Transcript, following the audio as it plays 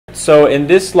So in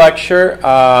this lecture,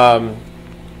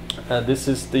 this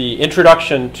is the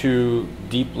introduction to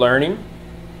deep learning.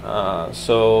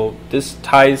 So this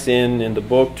ties in the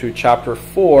book to chapter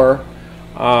 4,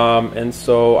 and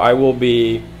so I will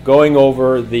be going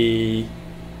over the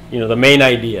main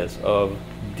ideas of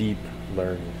deep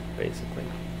learning, basically.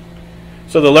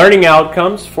 So the learning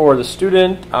outcomes for the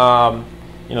student,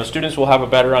 students will have a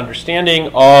better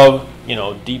understanding of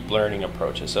deep learning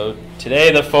approaches. So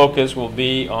today the focus will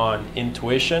be on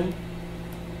intuition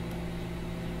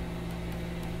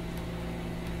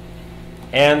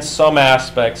and some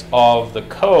aspects of the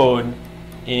code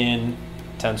in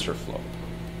TensorFlow.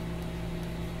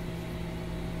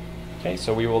 Okay,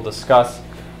 so we will discuss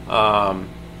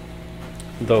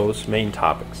those main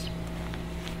topics.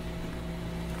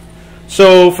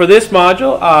 So for this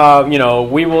module,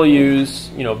 we will use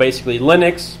basically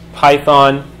Linux,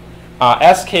 Python,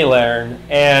 sklearn,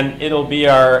 and it'll be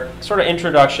our sort of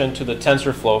introduction to the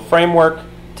TensorFlow framework.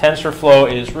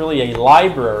 TensorFlow is really a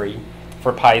library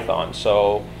for Python.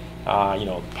 So,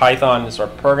 Python is our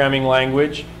programming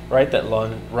language, right, that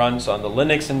runs on the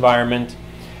Linux environment.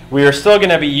 We are still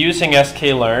going to be using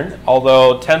sklearn,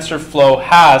 although TensorFlow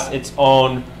has its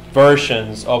own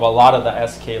versions of a lot of the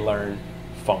sklearn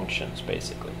functions,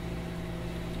 basically.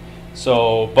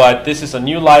 So, but this is a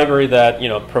new library that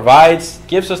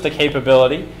gives us the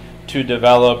capability to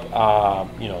develop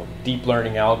deep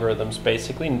learning algorithms,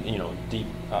 basically deep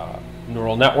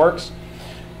neural networks.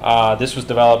 This was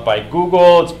developed by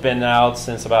Google. It's been out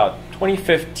since about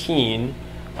 2015,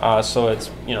 so it's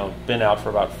been out for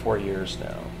about 4 years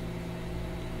now.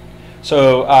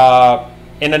 So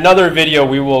in another video,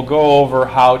 we will go over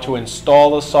how to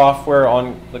install the software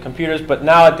on the computers, but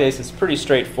nowadays it's pretty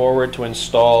straightforward to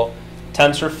install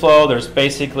TensorFlow. There's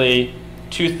basically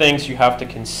two things you have to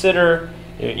consider.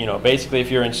 Basically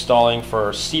if you're installing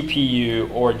for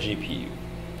CPU or GPU,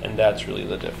 and that's really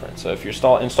the difference. So if you're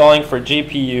installing for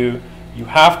GPU, you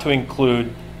have to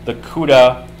include the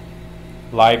CUDA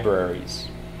libraries.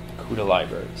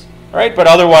 All right, but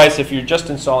otherwise, if you're just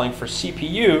installing for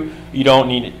CPU, you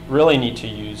don't really need to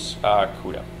use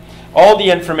CUDA. All the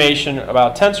information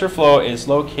about TensorFlow is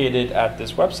located at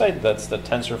this website. That's the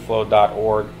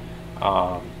tensorflow.org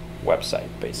website,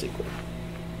 basically.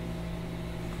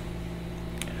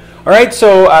 All right,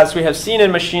 so as we have seen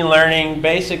in machine learning,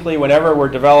 basically whenever we're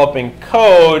developing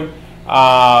code,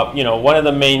 one of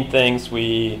the main things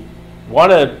we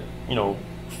want to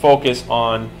focus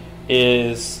on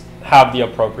is have the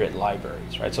appropriate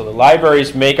libraries, right? So the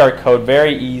libraries make our code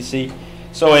very easy.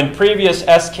 So in previous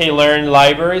sklearn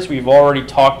libraries, we've already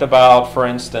talked about, for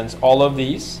instance, all of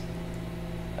these.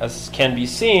 As can be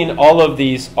seen, all of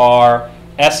these are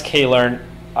sklearn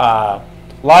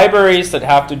libraries that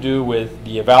have to do with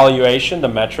the evaluation, the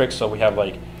metrics. So we have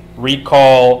like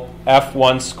recall,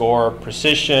 F1 score,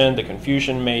 precision, the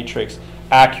confusion matrix,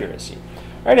 accuracy.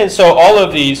 Right? And so all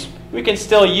of these we can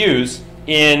still use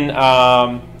in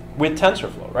with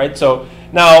TensorFlow, right? So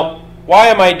now, why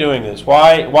am I doing this?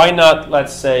 Why not,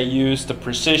 let's say, use the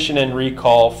precision and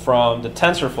recall from the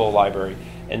TensorFlow library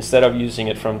instead of using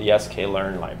it from the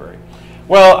sklearn library?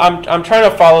 Well, I'm trying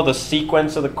to follow the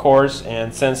sequence of the course,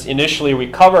 and since initially we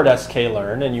covered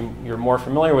sklearn, and you're more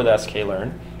familiar with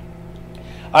sklearn,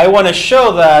 I want to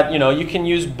show that you can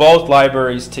use both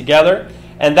libraries together,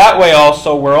 and that way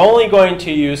also we're only going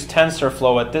to use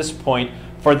TensorFlow at this point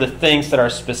for the things that are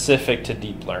specific to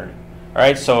deep learning. All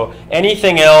right, so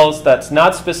anything else that's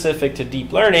not specific to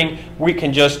deep learning, we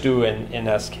can just do in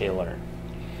sklearn.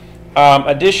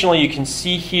 Additionally, you can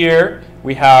see here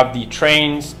we have the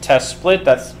trains test split.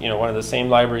 That's one of the same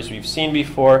libraries we've seen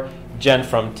before. Gen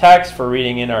from text for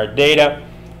reading in our data,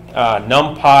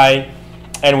 NumPy,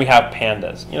 and we have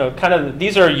pandas.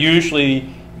 These are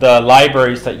usually the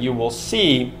libraries that you will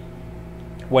see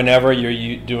whenever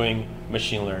you're doing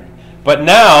machine learning. But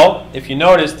now, if you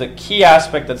notice, the key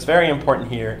aspect that's very important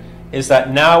here is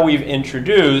that now we've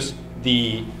introduced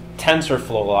the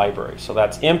TensorFlow library. So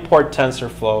that's import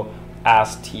TensorFlow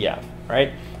as TF,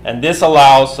 right? And this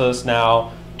allows us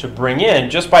now to bring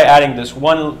in, just by adding this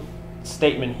one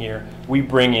statement here, we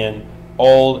bring in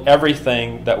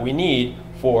everything that we need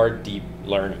for deep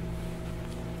learning.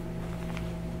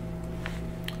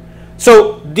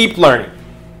 So deep learning,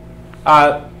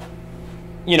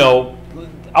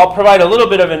 I'll provide a little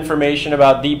bit of information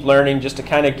about deep learning just to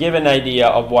kind of give an idea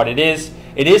of what it is.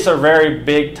 It is a very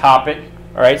big topic,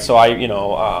 all right? So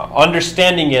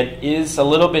understanding it is a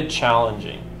little bit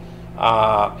challenging.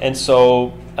 And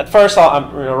so at first,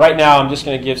 right now, I'm just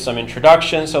going to give some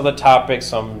introductions of the topic,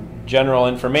 some general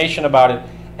information about it,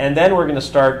 and then we're going to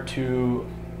start to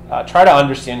try to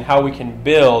understand how we can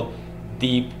build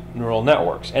deep neural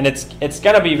networks. And it's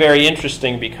going to be very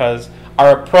interesting because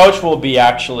our approach will be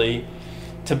actually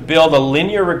to build a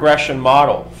linear regression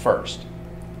model first.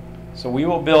 So we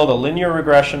will build a linear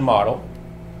regression model.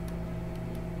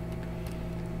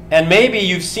 And maybe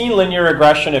you've seen linear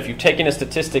regression if you've taken a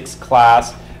statistics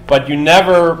class, but you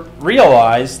never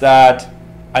realized that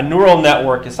a neural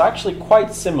network is actually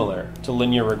quite similar to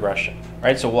linear regression,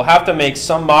 right? So we'll have to make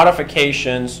some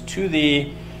modifications to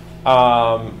the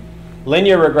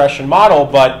linear regression model,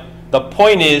 but the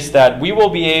point is that we will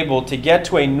be able to get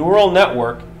to a neural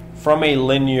network from a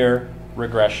linear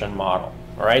regression model.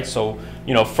 All right, so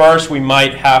first we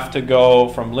might have to go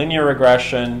from linear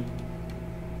regression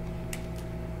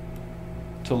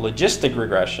to logistic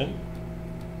regression.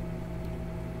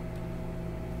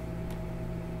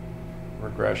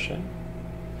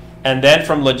 And then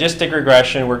from logistic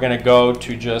regression, we're going to go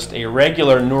to just a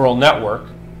regular neural network.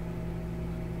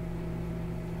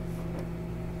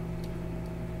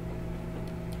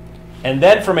 And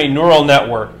then from a neural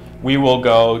network, we will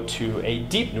go to a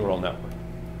deep neural network.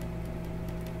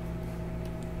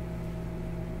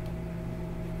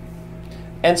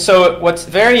 And so what's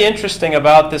very interesting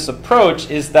about this approach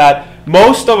is that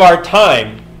most of our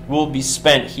time will be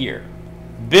spent here,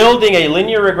 building a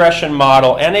linear regression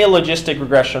model and a logistic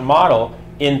regression model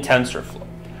in TensorFlow.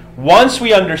 Once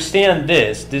we understand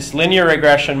this linear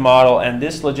regression model and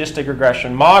this logistic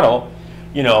regression model,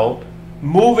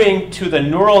 moving to the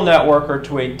neural network or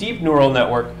to a deep neural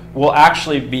network will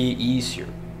actually be easier,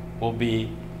 will be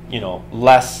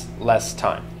less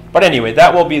time. But anyway,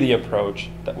 that will be the approach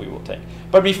that we will take.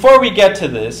 But before we get to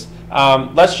this,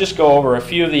 let's just go over a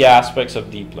few of the aspects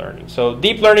of deep learning. So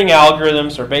deep learning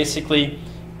algorithms are basically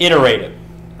iterative,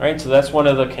 right? So that's one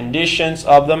of the conditions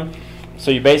of them.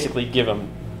 So you basically give them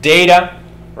data,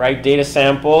 right? Data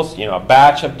samples, a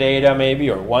batch of data maybe,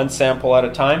 or one sample at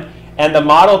a time, and the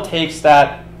model takes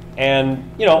that and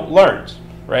learns,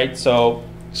 right? So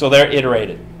they're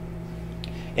iterated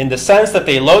in the sense that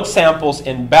they load samples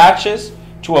in batches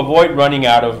to avoid running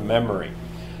out of memory.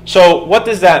 So what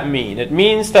does that mean? It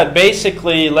means that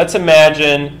basically, let's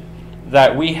imagine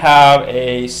that we have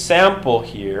a sample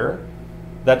here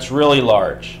that's really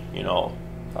large,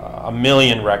 1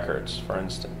 million records, for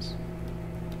instance.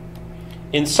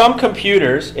 In some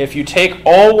computers, if you take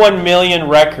all 1 million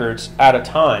records at a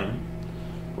time,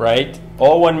 right,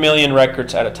 all 1 million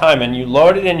records at a time, and you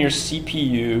load it in your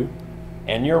CPU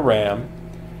and your RAM,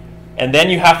 and then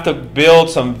you have to build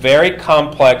some very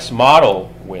complex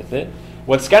model with it,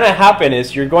 what's going to happen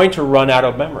is you're going to run out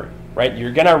of memory, right?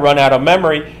 You're going to run out of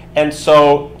memory, and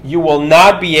so you will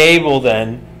not be able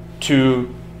then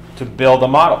to build a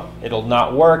model. It'll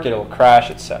not work, it'll crash,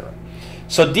 etc.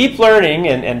 So deep learning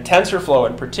and TensorFlow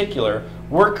in particular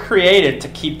were created to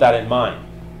keep that in mind.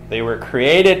 They were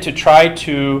created to try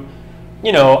to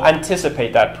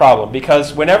anticipate that problem,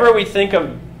 because whenever we think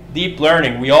of deep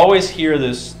learning, we always hear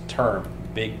this term,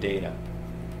 big data.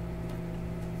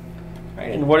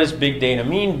 Right? And what does big data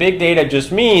mean? Big data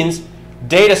just means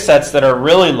data sets that are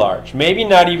really large. Maybe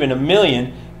not even 1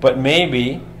 million, but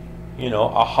maybe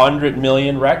 100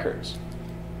 million records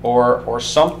or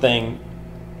something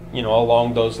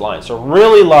along those lines. So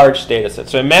really large data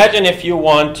sets. So imagine if you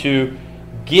want to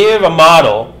give a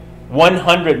model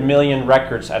 100 million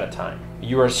records at a time.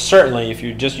 You are certainly, if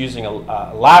you're just using a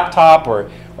laptop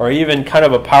or even kind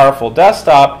of a powerful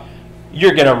desktop,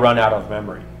 you're going to run out of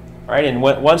memory, right? And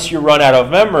once you run out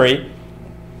of memory,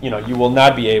 you will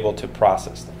not be able to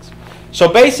process things. So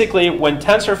basically, when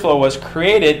TensorFlow was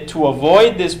created to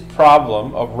avoid this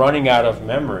problem of running out of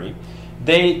memory,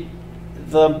 the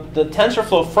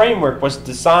TensorFlow framework was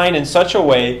designed in such a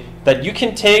way that you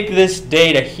can take this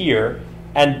data here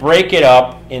and break it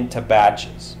up into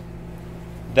batches.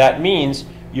 That means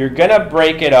you're going to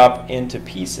break it up into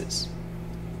pieces.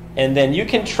 And then you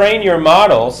can train your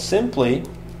model simply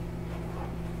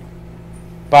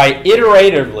by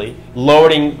iteratively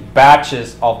loading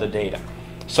batches of the data.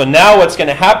 So now what's going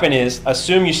to happen is,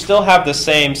 assume you still have the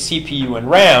same CPU and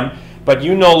RAM, but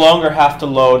you no longer have to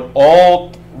load all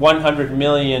 100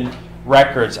 million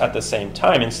records at the same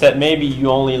time. Instead, maybe you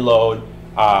only load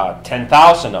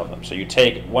 10,000 of them. So you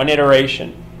take one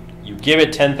iteration, you give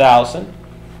it 10,000,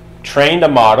 train the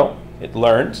model, it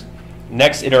learns.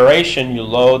 Next iteration, you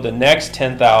load the next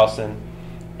 10,000,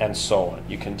 and so on.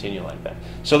 You continue like that.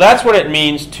 So that's what it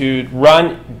means to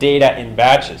run data in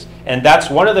batches. And that's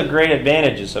one of the great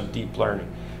advantages of deep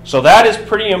learning. So that is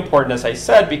pretty important, as I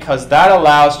said, because that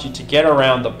allows you to get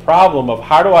around the problem of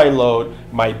how do I load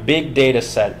my big data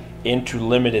set into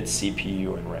limited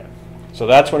CPU and RAM. So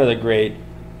that's one of the great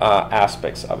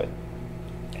aspects of it.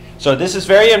 So this is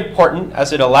very important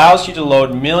as it allows you to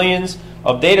load millions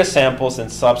of data samples and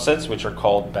subsets, which are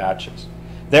called batches.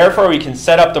 Therefore, we can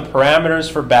set up the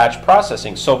parameters for batch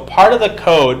processing. So part of the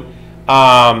code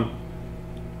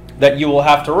that you will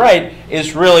have to write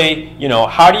is really,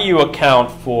 how do you account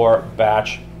for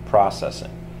batch processing?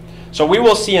 So we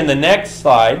will see in the next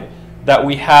slide that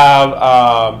we have,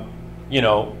 a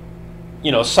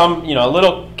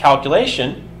little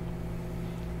calculation.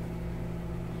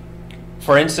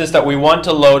 For instance, that we want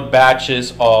to load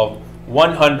batches of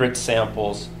 100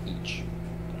 samples each,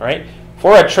 right?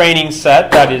 For a training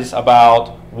set, that is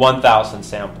about 1,000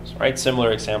 samples, right?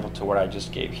 Similar example to what I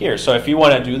just gave here. So if you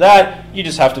want to do that, you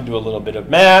just have to do a little bit of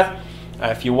math.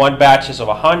 If you want batches of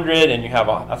 100 and you have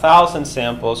 1,000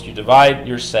 samples, you divide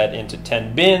your set into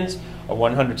 10 bins of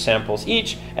 100 samples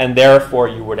each, and therefore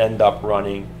you would end up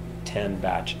running 10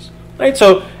 batches. Right?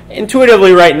 So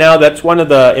intuitively right now, that's one of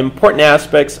the important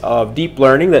aspects of deep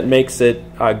learning that makes it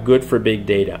good for big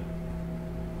data.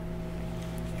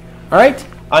 All right.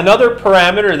 Another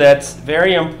parameter that's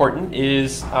very important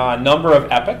is number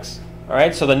of epochs. All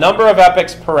right. So the number of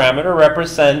epochs parameter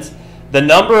represents the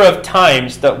number of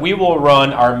times that we will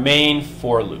run our main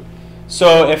for loop.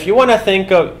 So if you want to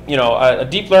think of, a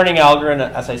deep learning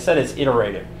algorithm, as I said, is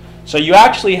iterative. So you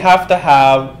actually have to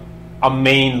have a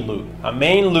main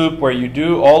loop where you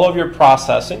do all of your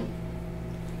processing,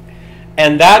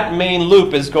 and that main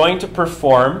loop is going to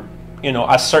perform,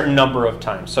 a certain number of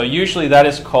times. So usually that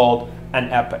is called an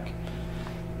epoch.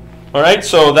 All right,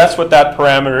 so that's what that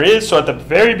parameter is. So at the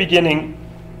very beginning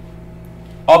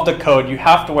of the code, you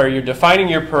have to, where you're defining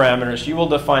your parameters, you will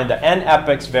define the n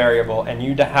epochs variable, and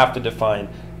you have to define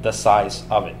the size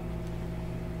of it.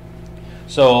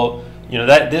 So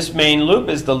that this main loop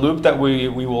is the loop that we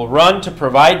will run to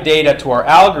provide data to our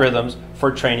algorithms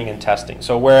for training and testing.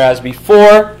 So whereas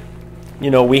before,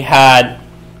 we had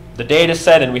the data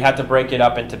set and we had to break it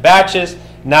up into batches,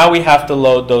 now we have to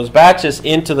load those batches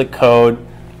into the code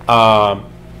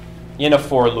in a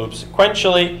for loop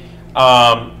sequentially,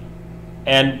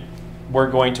 and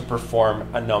we're going to perform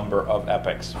a number of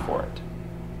epochs for it.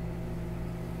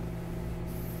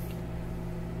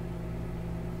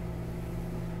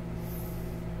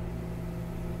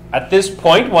 At this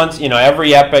point, once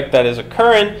every epoch that is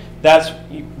occurring,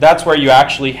 that's where you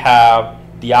actually have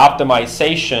the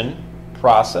optimization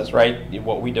process, right?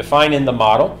 What we define in the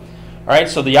model. All right,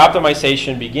 so the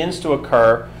optimization begins to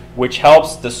occur, which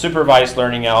helps the supervised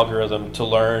learning algorithm to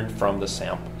learn from the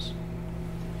samples.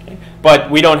 Okay? But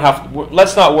we don't have.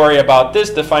 Let's not worry about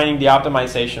this. Defining the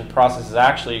optimization process is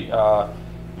actually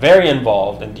very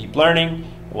involved in deep learning.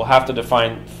 We'll have to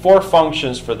define 4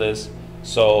 functions for this.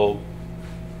 So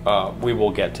we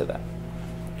will get to that.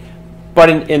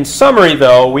 But in summary,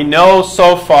 though, we know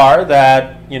so far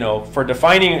that, for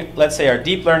defining, let's say, our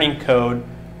deep learning code,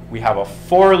 we have a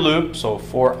for loop, so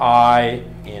for I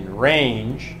in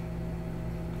range,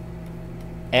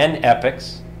 n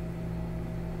epochs,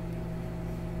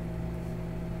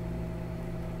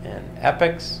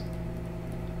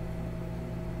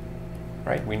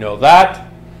 right? We know that.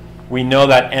 We know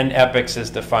that n epochs is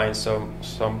defined some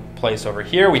place over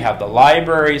here. We have the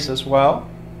libraries as well.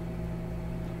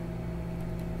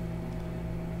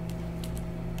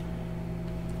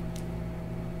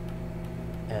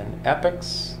 N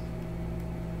epochs.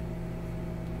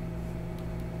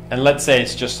 And let's say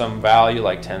it's just some value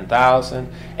like 10,000.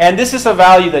 And this is a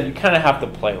value that you kind of have to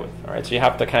play with. All right, so you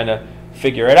have to kind of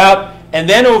figure it out. And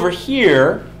then over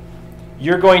here,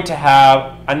 you're going to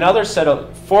have another set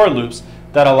of for loops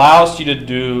that allows you to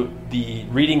do the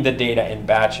reading the data in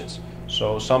batches.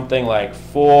 So something like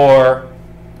for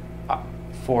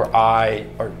I,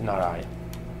 or not I,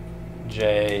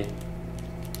 j,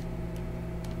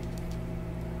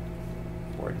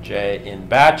 for j in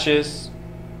batches,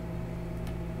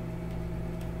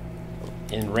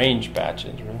 in range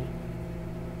batches, right?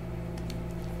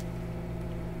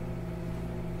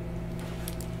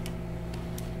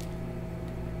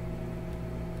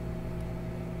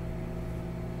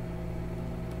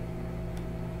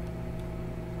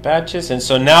 Batches, and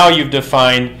so now you've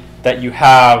defined that you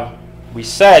have, we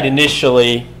said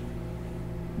initially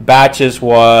batches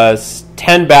was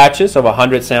 10 batches of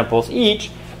 100 samples each,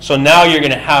 so now you're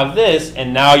going to have this,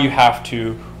 and now you have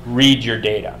to read your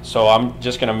data. So I'm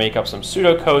just going to make up some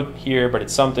pseudocode here, but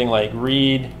it's something like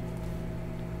read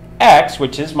X,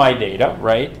 which is my data,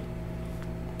 right?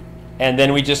 And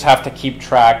then we just have to keep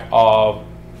track of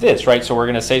this, right? So we're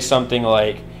going to say something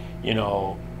like,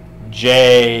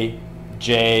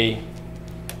 J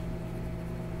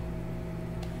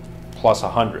plus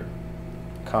 100,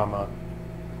 comma,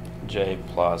 J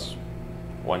plus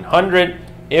 100,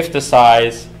 if the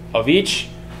size of each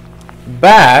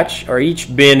batch, or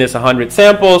each bin, is 100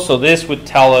 samples. So this would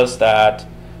tell us that,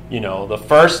 the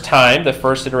first time, the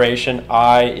first iteration,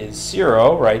 I is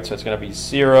 0, right? So it's going to be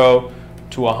 0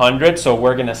 to 100. So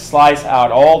we're going to slice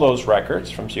out all those records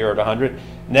from 0 to 100.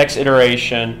 Next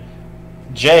iteration,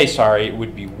 j,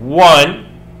 would be 1.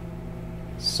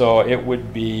 So it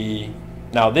would be,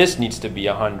 now this needs to be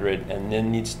 100, and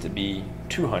then needs to be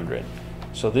 200.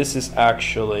 So this is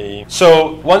actually,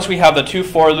 so once we have the 2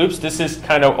 for loops, this is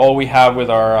kind of all we have with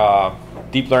our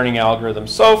deep learning algorithm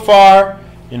so far.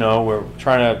 We're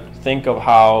trying to think of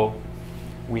how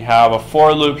we have a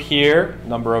for loop here,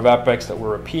 number of epochs that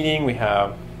we're repeating.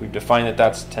 We've defined that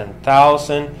that's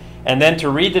 10,000. And then to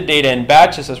read the data in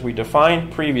batches, as we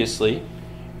defined previously,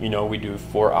 we do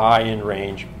for I in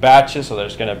range batches, so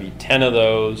there's going to be 10 of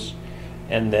those.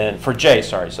 And then for j,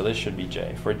 so this should be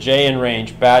j. For j in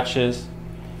range batches,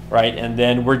 right? And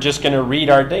then we're just going to read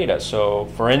our data. So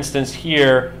for instance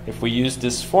here, if we use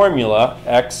this formula,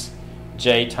 x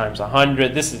j times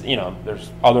 100, this is, there's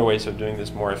other ways of doing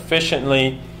this more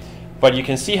efficiently, but you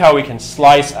can see how we can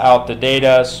slice out the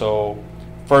data. So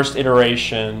first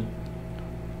iteration,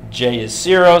 j is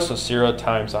 0, so 0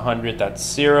 times 100, that's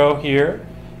 0 here.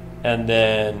 And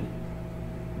then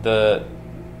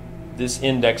this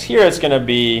index here is going to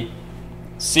be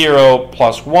 0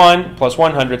 plus 1 plus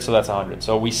 100, so that's 100.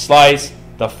 So we slice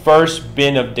the first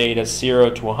bin of data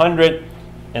 0 to 100,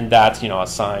 and that's,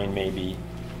 assigned maybe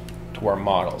to our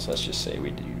models. Let's just say we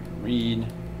do read,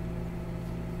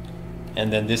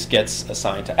 and then this gets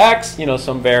assigned to x,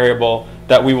 some variable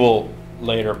that we will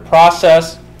later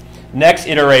process. Next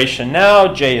iteration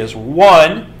now, j is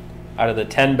 1 out of the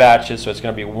 10 batches, so it's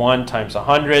going to be 1 times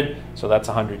 100, so that's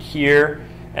 100 here.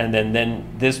 And then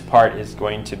this part is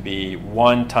going to be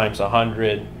 1 times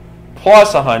 100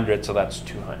 plus 100, so that's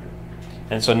 200.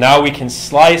 And so now we can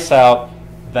slice out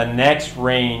the next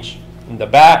range in the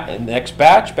next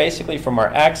batch, basically from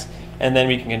our x, and then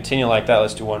we can continue like that.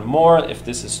 Let's do one more. If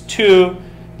this is 2,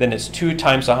 then it's 2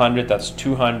 times 100, that's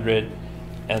 200,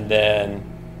 and then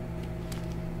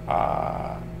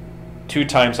 2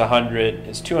 times 100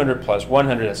 is 200 plus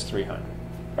 100, that's 300.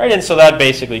 Right, and so that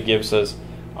basically gives us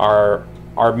our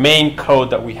main code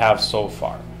that we have so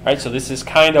far. Right, so this is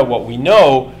kind of what we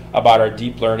know about our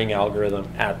deep learning algorithm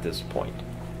at this point.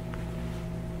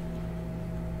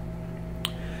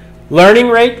 Learning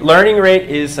rate. Learning rate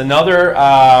is another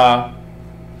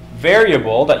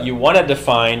variable that you want to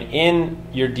define in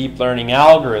your deep learning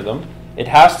algorithm. It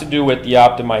has to do with the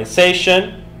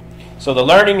optimization. So the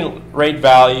learning rate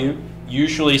value,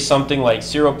 usually something like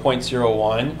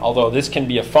 0.01, although this can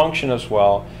be a function as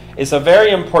well, is a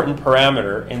very important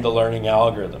parameter in the learning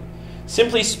algorithm.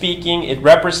 Simply speaking, it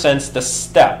represents the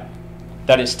step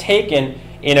that is taken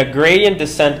in a gradient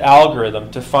descent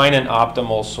algorithm to find an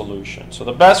optimal solution. So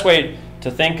the best way to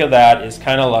think of that is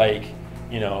kind of like,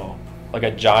 like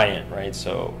a giant, right?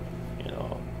 So,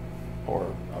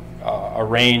 or a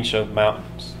range of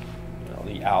mountains,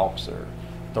 the Alps or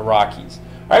the Rockies.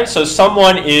 All right, so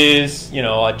someone is,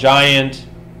 a giant,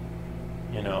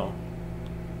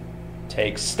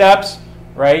 takes steps,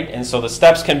 right? And so the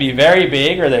steps can be very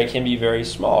big or they can be very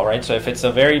small, right? So if it's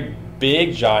a very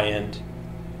big giant,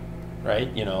 right,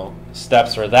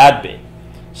 steps are that big.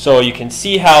 So you can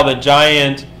see how the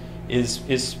giant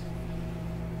is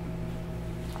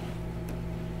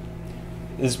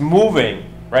moving,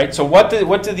 right? So what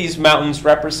do these mountains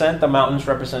represent? The mountains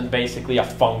represent basically a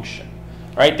function,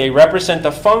 right? They represent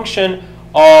the function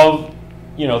of,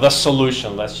 the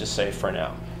solution, let's just say for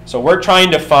now. So we're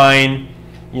trying to find,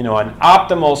 an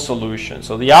optimal solution.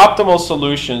 So the optimal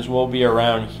solutions will be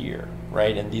around here,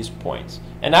 right, in these points.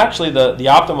 And actually the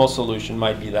optimal solution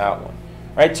might be that one,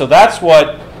 right? So that's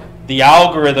what the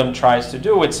algorithm tries to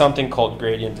do with something called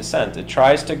gradient descent. It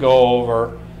tries to go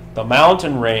over the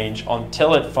mountain range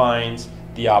until it finds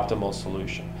the optimal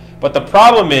solution. But the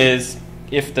problem is,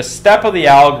 if the step of the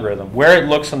algorithm, where it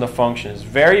looks on the function, is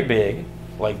very big,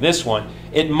 like this one,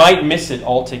 it might miss it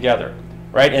altogether,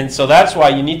 right? And so that's why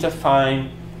you need to find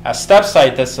a step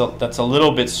site that's a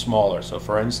little bit smaller. So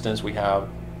for instance, we have,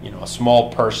 a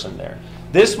small person there.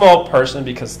 This small person,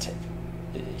 because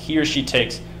he or she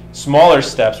takes smaller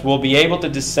steps, will be able to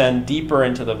descend deeper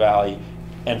into the valley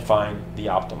and find the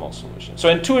optimal solution. So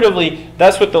intuitively,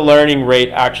 that's what the learning rate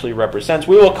actually represents.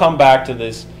 We will come back to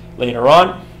this later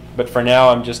on, but for now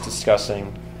I'm just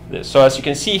discussing this. So as you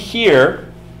can see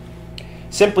here,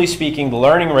 simply speaking, the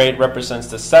learning rate represents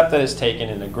the step that is taken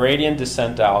in a gradient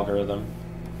descent algorithm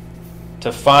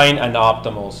to find an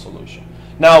optimal solution.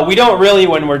 Now, we don't really,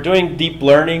 when we're doing deep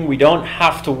learning, we don't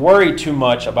have to worry too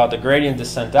much about the gradient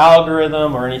descent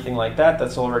algorithm or anything like that.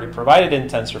 That's already provided in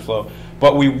TensorFlow.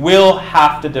 But we will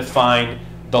have to define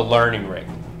the learning rate.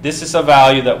 This is a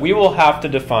value that we will have to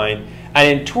define.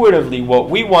 And intuitively, what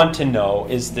we want to know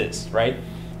is this, right?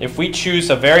 If we choose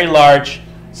a very large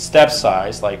step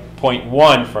size, like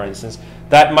 0.1, for instance,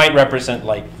 that might represent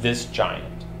like this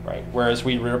giant, right? Whereas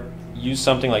we use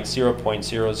something like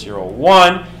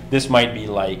 0.001, this might be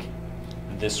like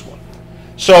this one.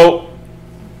 So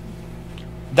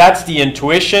that's the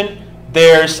intuition.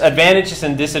 There's advantages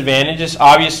and disadvantages.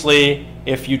 Obviously,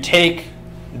 if you take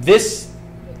this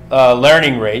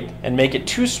learning rate and make it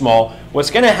too small, what's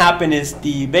going to happen is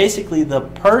basically the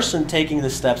person taking the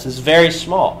steps is very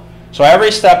small. So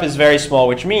every step is very small,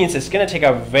 which means it's going to take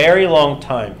a very long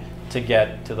time to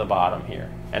get to the bottom here.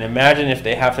 And imagine if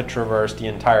they have to traverse the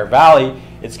entire valley,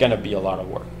 it's going to be a lot of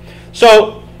work.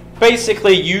 So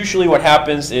basically, usually what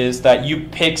happens is that you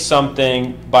pick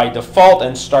something by default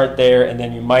and start there, and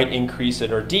then you might increase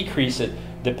it or decrease it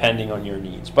depending on your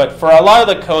needs. But for a lot of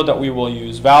the code that we will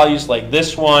use, values like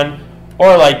this one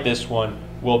or like this one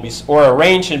will be, or a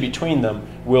range in between them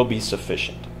will be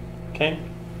sufficient. Okay?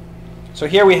 So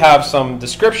here we have some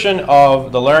description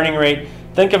of the learning rate.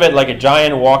 Think of it like a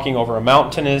giant walking over a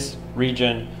mountainous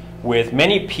region with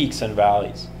many peaks and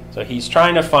valleys. So he's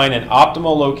trying to find an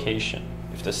optimal location.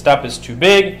 If the step is too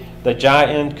big, the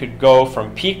giant could go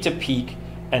from peak to peak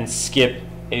and skip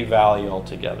a valley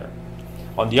altogether.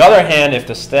 On the other hand, if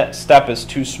the step is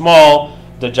too small,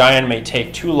 the giant may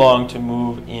take too long to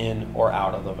move in or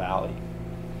out of the valley.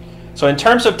 So in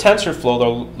terms of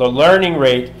TensorFlow, the learning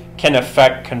rate can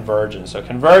affect convergence. So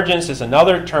convergence is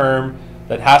another term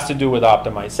that has to do with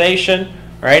optimization,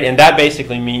 right? And that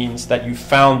basically means that you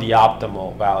found the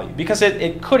optimal value. Because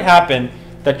it could happen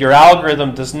that your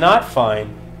algorithm does not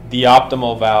find the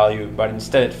optimal value, but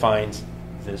instead it finds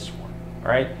this one,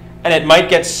 right? And it might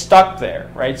get stuck there,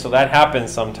 right? So that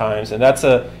happens sometimes, and that's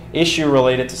an issue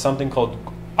related to something called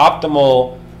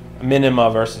optimal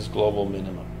minima versus global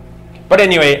minima. But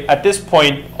anyway, at this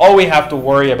point, all we have to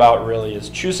worry about really is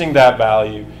choosing that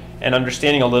value and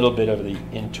understanding a little bit of the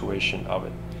intuition of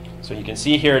it. So you can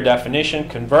see here a definition.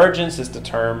 Convergence is the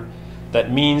term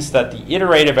that means that the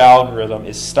iterative algorithm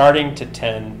is starting to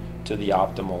tend to the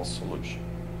optimal solution.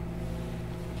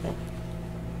 Okay.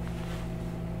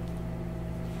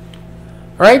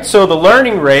 All right, so the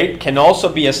learning rate can also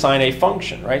be assigned a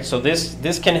function, right? So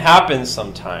this can happen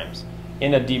sometimes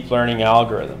in a deep learning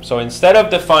algorithm. So instead of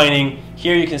defining,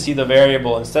 here you can see the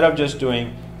variable, instead of just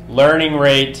doing learning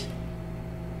rate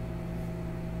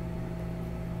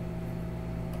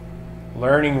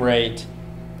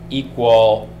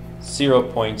equal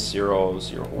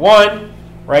 0.001,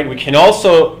 right? We can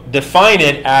also define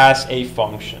it as a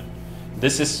function.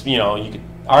 This is, you could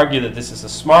argue that this is a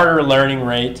smarter learning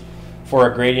rate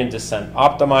for a gradient descent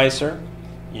optimizer.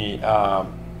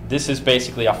 This is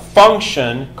basically a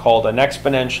function called an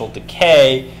exponential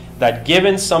decay that,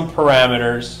 given some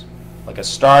parameters, like a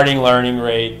starting learning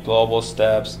rate, global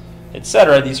steps,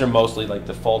 etc., these are mostly like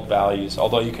default values,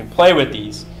 although you can play with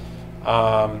these.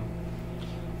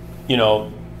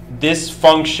 This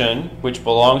function, which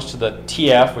belongs to the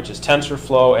TF, which is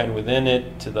TensorFlow, and within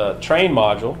it to the train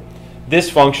module, this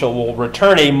function will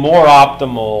return a more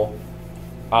optimal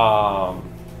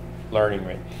learning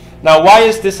rate. Now, why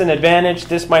is this an advantage?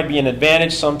 This might be an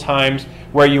advantage sometimes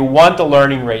where you want the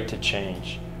learning rate to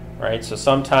change, right? So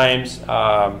sometimes,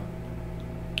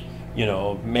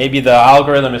 maybe the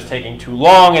algorithm is taking too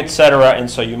long, etc., and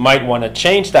so you might want to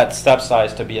change that step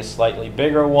size to be a slightly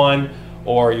bigger one,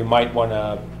 or you might want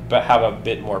to have a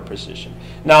bit more precision.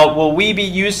 Now, will we be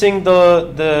using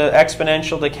the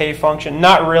exponential decay function?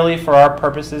 Not really for our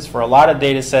purposes. For a lot of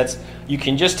data sets, you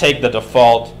can just take the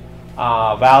default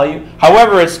value.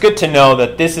 However, it's good to know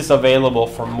that this is available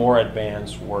for more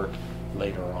advanced work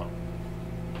later on.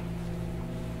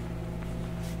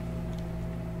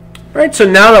 Right, so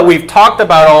now that we've talked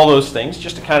about all those things,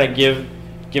 just to kind of give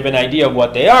an idea of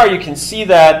what they are, you can see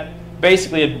that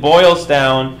basically it boils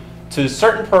down to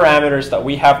certain parameters that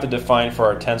we have to define for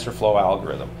our TensorFlow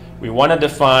algorithm. We want to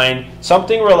define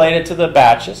something related to the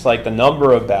batches, like the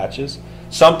number of batches,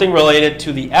 something related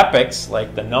to the epochs,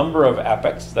 like the number of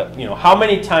epochs, that, how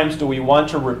many times do we want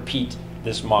to repeat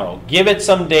this model? Give it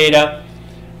some data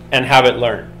and have it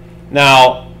learn.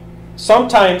 Now,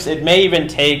 sometimes it may even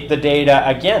take the data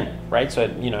again, right? So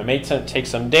it may take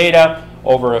some data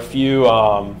over a few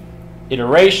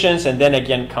iterations and then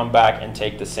again come back and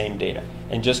take the same data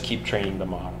and just keep training the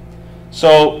model.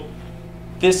 So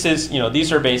this is,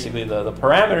 these are basically the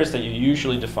parameters that you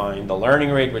usually define. The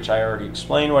learning rate, which I already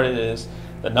explained what it is.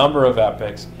 the number of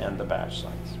epochs, and the batch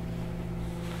size.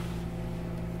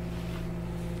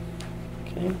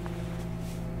 Okay.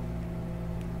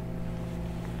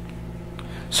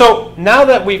 So now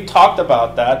that we've talked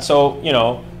about that, so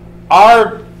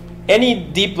any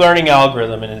deep learning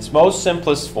algorithm in its most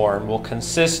simplest form will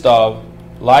consist of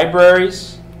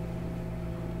libraries,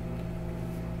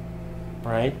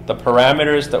 right? The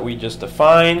parameters that we just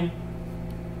defined,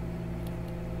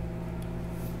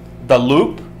 the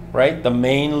loop, right? The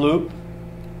main loop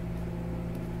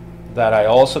that I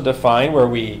also defined, where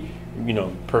we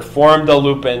perform the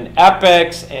loop in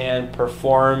epochs and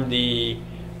perform the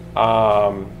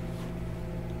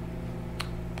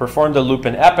loop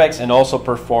in epochs and also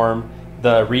perform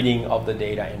the reading of the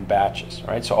data in batches,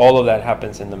 right? So all of that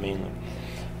happens in the main loop.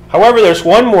 However, there's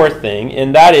one more thing,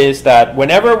 and that is that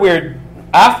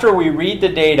after we read the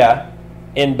data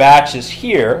in batches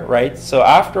here, right? So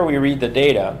after we read the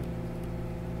data,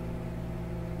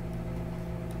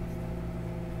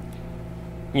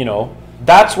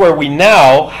 that's where we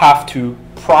now have to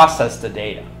process the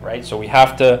data, right? So we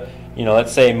have to,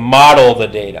 let's say, model the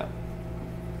data,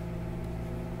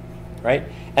 right?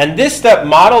 And this step,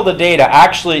 model the data,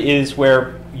 actually is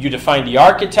where you define the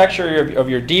architecture of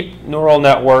your deep neural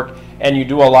network, and you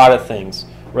do a lot of things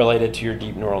related to your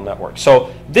deep neural network.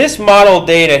 So this model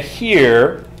data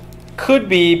here could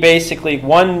be basically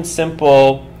one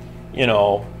simple,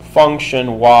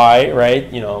 function y,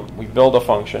 right? We build a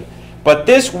function. But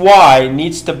this y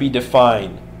needs to be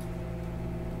defined.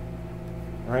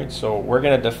 Right? So we're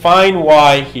going to define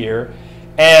y here.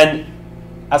 And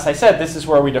as I said, this is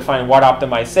where we define what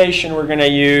optimization we're going to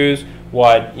use,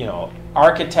 what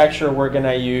architecture we're going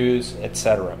to use,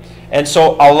 etc. And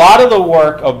so a lot of the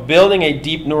work of building a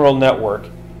deep neural network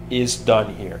is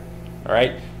done here. All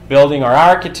right? Building our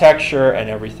architecture and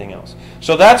everything else.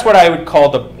 So that's what I would call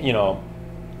the,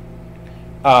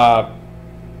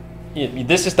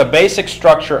 this is the basic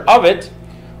structure of it.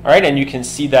 All right, and you can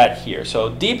see that here. So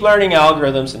deep learning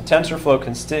algorithms in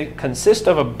TensorFlow consist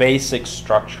of a basic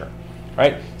structure.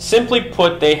 Right? Simply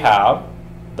put, they have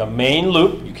the main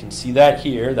loop. You can see that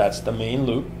here. That's the main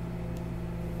loop.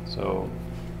 So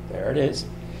there it is.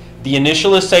 The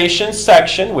initialization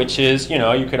section, which is,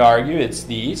 you could argue it's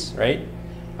these, right?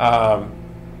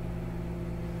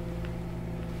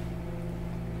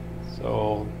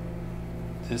 So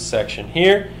this section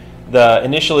here. The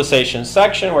initialization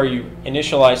section where you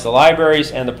initialize the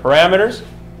libraries and the parameters.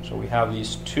 So we have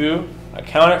these two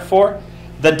accounted for.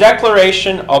 The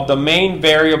declaration of the main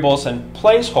variables and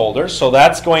placeholders. So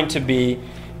that's going to be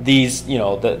these,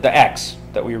 the x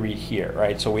that we read here,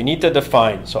 right? So we need to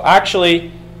define. So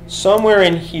actually, somewhere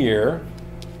in here,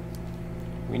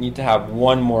 we need to have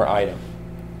one more item,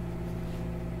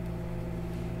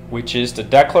 which is the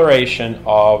declaration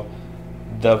of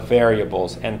the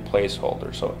variables and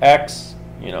placeholders. So x,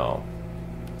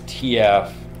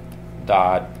 tf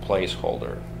dot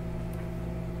placeholder.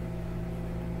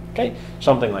 Okay,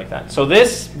 something like that. So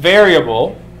this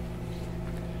variable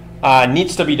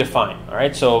needs to be defined. All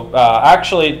right. So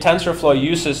actually, TensorFlow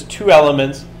uses two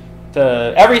elements.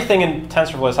 Everything in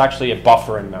TensorFlow is actually a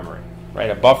buffer in memory,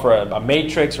 right? A buffer, a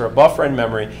matrix, or a buffer in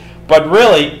memory. But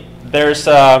really, there's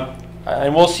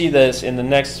and we'll see this in the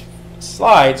next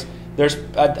slides. There's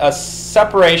a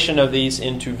separation of these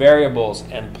into variables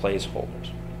and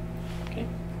placeholders. Okay.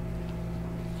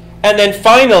 And then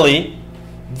finally,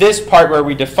 this part where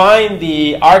we define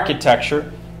the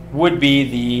architecture would be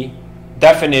the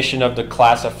definition of the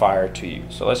classifier to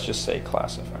use. So let's just say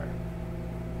classifier.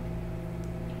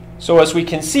 So as we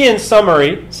can see in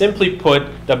summary, simply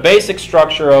put, the basic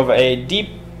structure of a deep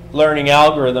learning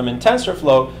algorithm in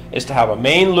TensorFlow is to have a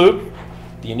main loop,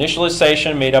 the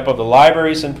initialization made up of the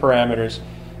libraries and parameters,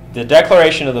 the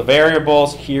declaration of the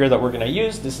variables here that we're going to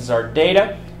use. This is our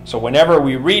data. So whenever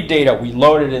we read data, we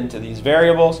load it into these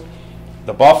variables,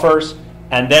 the buffers,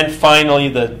 and then finally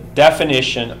the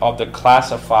definition of the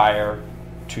classifier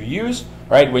to use,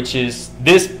 right? Which is,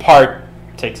 this part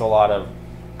takes a lot of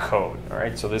code, all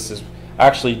right? So this is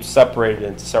actually separated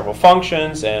into several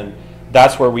functions, and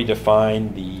that's where we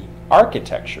define the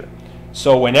architecture.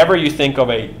 So whenever you think of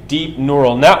a deep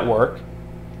neural network,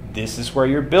 this is where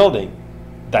you're building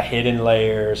the hidden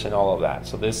layers and all of that.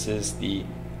 So this is the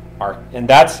and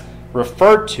that's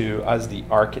referred to as the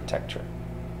architecture.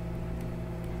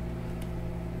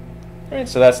 All right,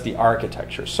 so that's the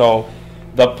architecture. So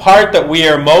the part that we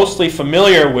are mostly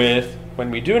familiar with when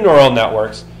we do neural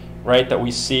networks, right, that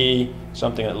we see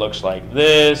something that looks like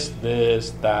this,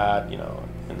 that,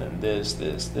 and then this,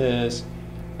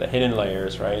 the hidden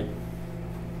layers, right?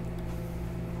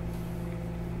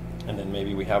 And then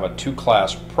maybe we have a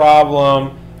two-class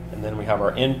problem, And then we have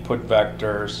our input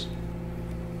vectors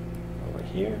over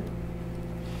here.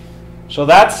 So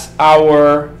that's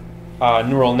our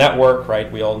neural network,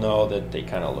 right? We all know that they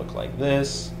kind of look like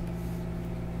this,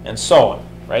 and so on,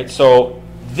 right? So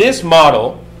this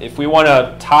model, if we want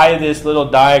to tie this little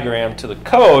diagram to the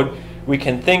code, we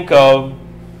can think of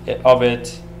it.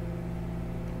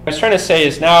 What I was trying to say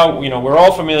is now, we're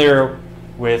all familiar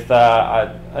with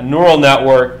a neural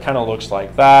network, kind of looks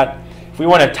like that. If we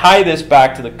want to tie this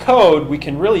back to the code, we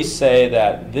can really say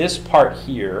that this part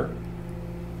here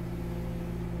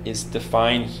is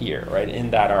defined here, right, in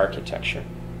that architecture.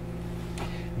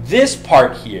 This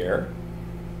part here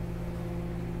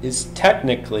is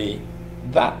technically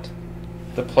that,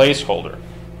 the placeholder.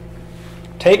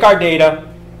 Take our data,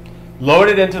 load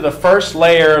it into the first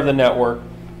layer of the network,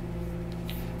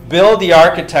 build the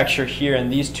architecture here in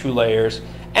these two layers,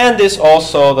 and this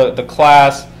also, the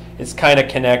class, is kind of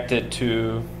connected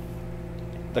to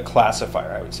the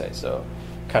classifier, I would say, so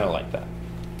kind of like that.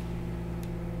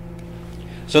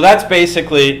 So that's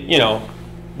basically,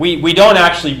 we don't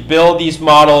actually build these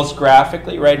models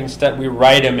graphically, right? Instead, we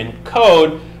write them in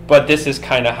code, but this is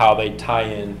kind of how they tie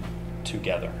in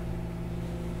together.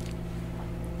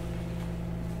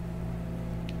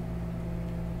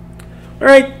 All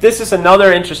right, this is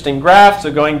another interesting graph.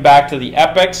 So going back to the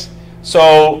epochs.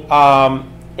 So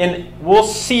we'll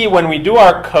see when we do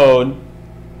our code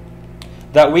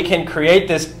that we can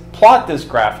plot this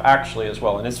graph actually as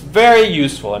well. And it's very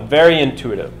useful and very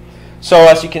intuitive. So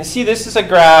as you can see, this is a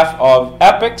graph of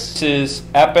epochs. This is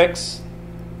epochs.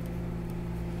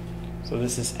 So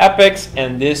this is epochs,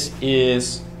 and this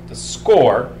is the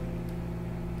score.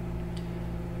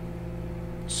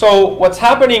 So what's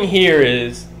happening here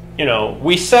is,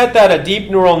 we said that a deep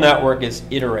neural network is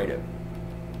iterative.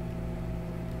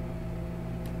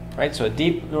 Right? So a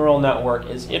deep neural network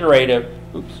is iterative.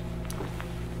 Oops.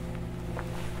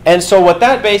 And so what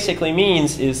that basically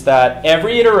means is that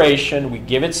every iteration, we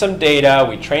give it some data,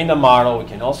 we train the model, we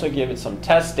can also give it some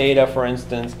test data, for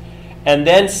instance, and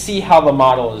then see how the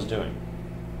model is doing.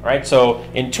 Right? So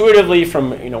intuitively,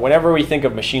 from whenever we think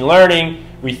of machine learning,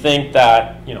 we think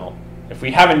that if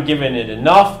we haven't given it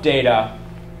enough data,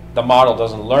 the model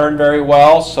doesn't learn very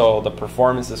well, so the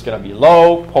performance is going to be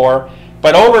low, poor.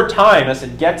 But over time, as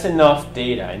it gets enough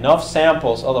data, enough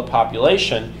samples of the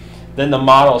population, then the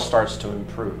model starts to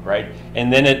improve, right?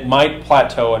 And then it might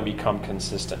plateau and become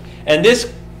consistent. And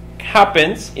this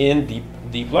happens in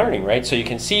deep learning, right? So you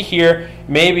can see here,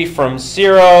 maybe from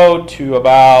 0 to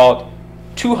about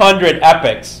 200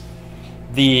 epochs,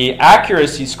 the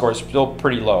accuracy score is still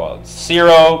pretty low. It's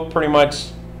 0 pretty much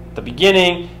the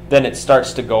beginning, then it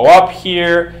starts to go up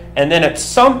here, and then at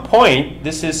some point,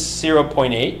 this is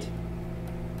 0.8.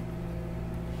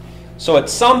 So at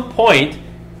some point,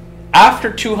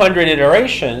 after 200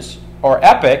 iterations or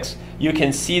epochs, you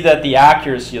can see that the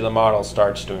accuracy of the model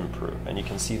starts to improve, and you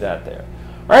can see that there.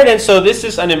 All right, and so this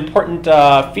is an important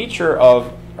feature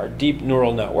of our deep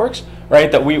neural networks,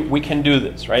 right, that we can do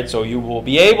this, right? So you will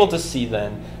be able to see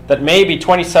then that maybe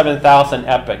 27,000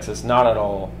 epochs is not at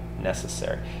all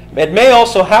necessary. It may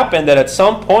also happen that at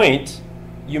some point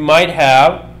you might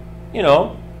have,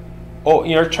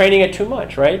 you're training it too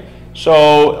much, right?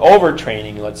 So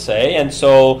overtraining, let's say, and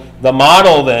so the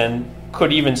model then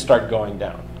could even start going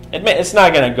down. It's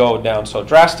not going to go down so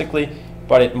drastically,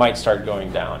 but it might start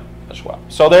going down as well.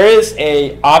 So there is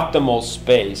a optimal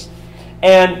space,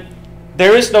 and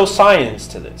there is no science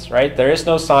to this, right? There is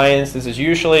no science. This is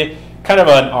usually kind of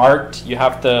an art. You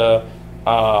have to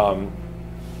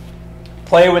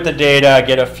play with the data,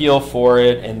 get a feel for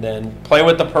it, and then play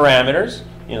with the parameters,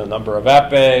 number of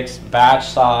epochs, batch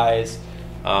size,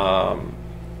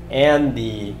 and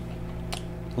the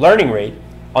learning rate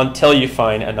until you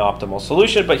find an optimal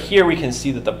solution. But here we can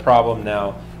see that the problem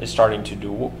now is starting to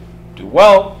do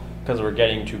well because we're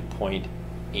getting to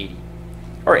 0.80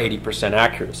 or 80%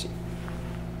 accuracy.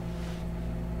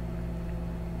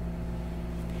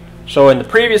 So in the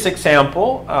previous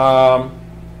example,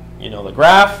 the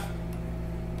graph,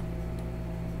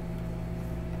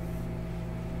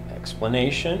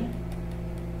 explanation.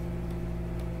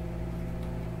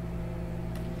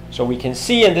 So we can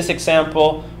see in this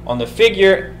example on the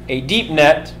figure a deep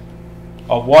net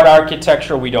of what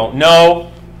architecture we don't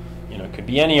know. It could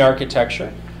be any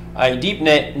architecture. A deep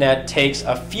net takes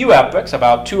a few epochs,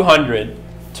 about 200,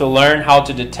 to learn how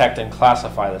to detect and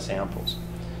classify the samples.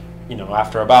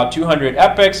 After about 200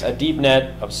 epochs, a deep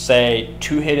net of, say,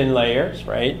 2 hidden layers,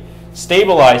 right,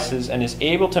 stabilizes and is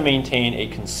able to maintain a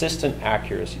consistent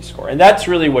accuracy score. And that's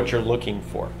really what you're looking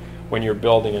for when you're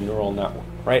building a neural network,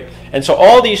 right? And so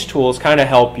all these tools kind of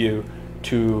help you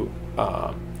to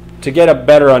to get a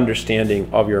better understanding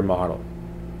of your model.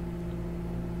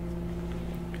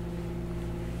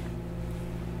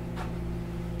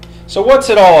 So what's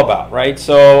it all about, right?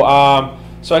 So,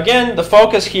 so again, the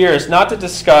focus here is not to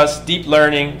discuss deep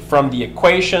learning from the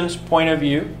equations point of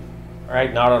view,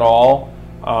 right? Not at all.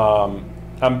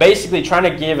 I'm basically trying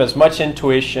to give as much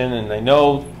intuition, and I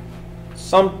know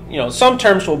some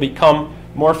terms will become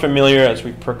more familiar as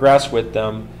we progress with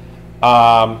them.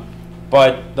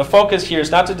 But the focus here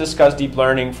is not to discuss deep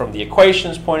learning from the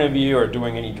equations point of view or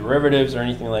doing any derivatives or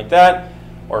anything like that,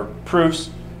 or proofs.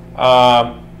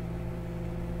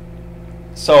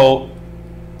 So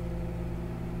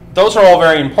those are all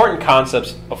very important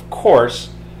concepts, of course,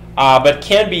 but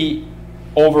can be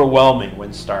overwhelming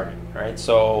when starting, right?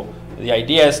 So the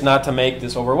idea is not to make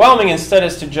this overwhelming. Instead,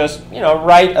 is to just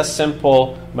write a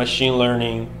simple machine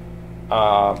learning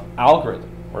algorithm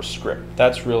or script.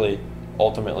 That's really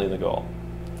ultimately the goal.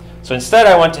 So instead,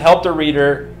 I want to help the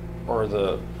reader or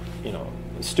the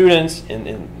students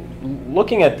in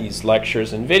looking at these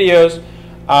lectures and videos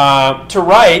to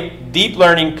write deep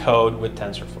learning code with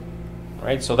TensorFlow.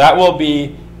 Right? So that will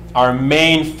be our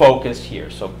main focus here.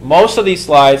 So most of these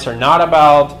slides are not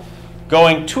about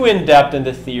going too in-depth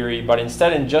into theory, but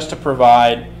instead just to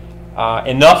provide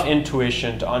enough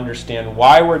intuition to understand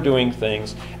why we're doing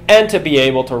things and to be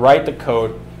able to write the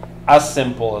code as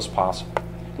simple as possible.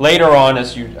 Later on,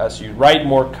 as you write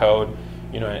more code,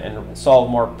 and solve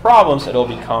more problems, it'll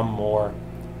become more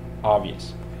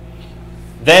obvious.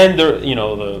 Then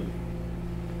the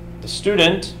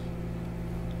student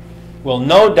will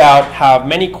no doubt have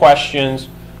many questions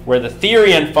where the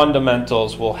theory and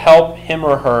fundamentals will help him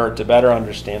or her to better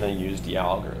understand and use the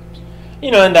algorithms.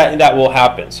 And that will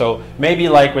happen. So maybe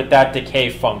like with that decay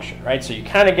function, right? So you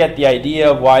kind of get the idea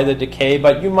of why the decay,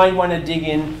 but you might want to dig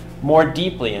in more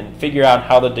deeply and figure out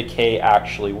how the decay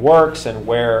actually works and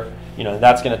where,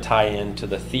 that's going to tie into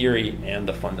the theory and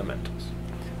the fundamentals.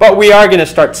 But we are going to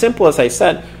start simple, as I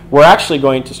said. We're actually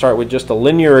going to start with just a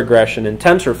linear regression in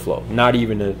TensorFlow, not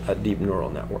even a deep neural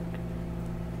network.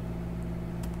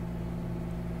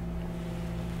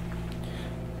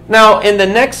 Now, in the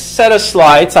next set of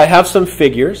slides, I have some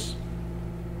figures.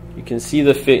 You can see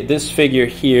this figure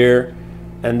here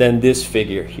and then this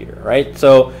figure here, right?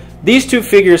 So these two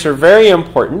figures are very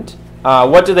important.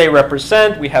 What do they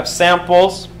represent? We have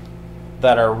samples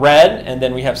that are red, and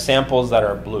then we have samples that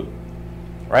are blue.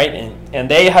 Right? And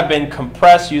they have been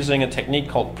compressed using a technique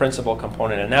called principal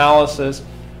component analysis,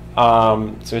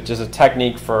 which is a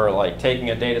technique for like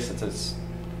taking a data set that's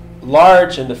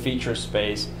large in the feature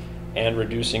space and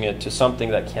reducing it to something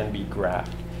that can be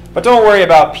graphed. But don't worry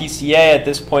about PCA at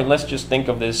this point. Let's just think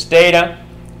of this data,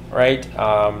 right?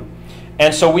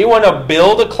 And so we want to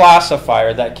build a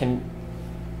classifier that can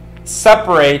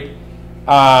separate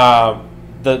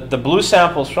the blue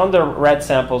samples from the red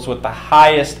samples with the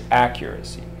highest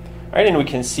accuracy, right? And we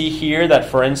can see here that,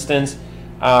 for instance,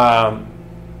 and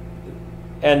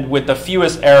with the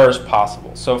fewest errors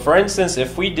possible. So for instance,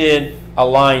 if we did a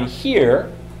line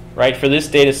here, right, for this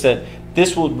data set,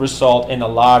 this would result in a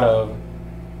lot of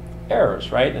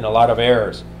errors, right? And a lot of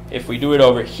errors. If we do it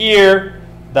over here,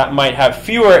 that might have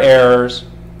fewer errors.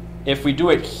 If we do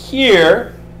it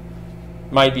here,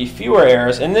 might be fewer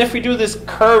errors. And if we do this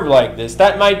curve like this,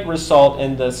 that might result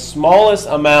in the smallest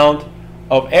amount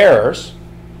of errors,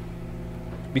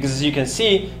 because as you can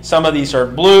see, some of these are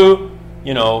blue,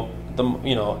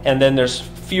 and then there's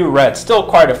few red, still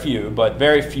quite a few, but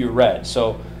very few red.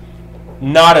 So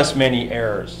not as many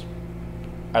errors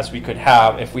as we could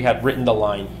have if we had written the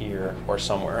line here or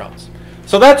somewhere else.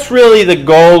 So that's really the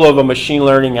goal of a machine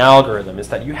learning algorithm, is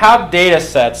that you have data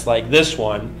sets like this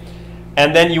one,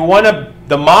 and then you want to,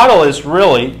 the model is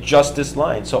really just this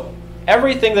line. So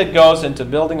everything that goes into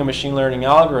building a machine learning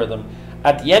algorithm,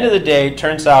 at the end of the day,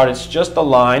 turns out it's just a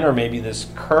line, or maybe this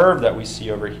curve that we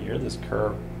see over here, this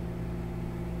curve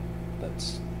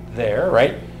that's there,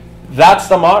 right? That's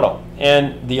the model.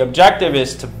 And the objective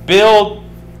is to build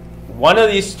one of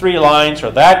these three lines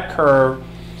or that curve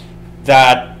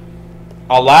that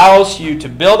allows you to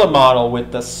build a model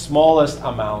with the smallest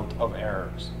amount of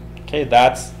errors. Okay,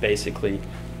 that's basically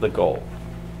the goal.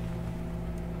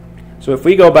 So if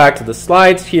we go back to the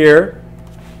slides here,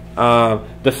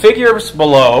 the figures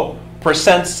below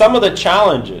present some of the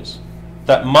challenges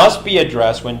that must be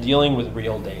addressed when dealing with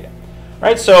real data.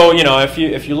 Right? So,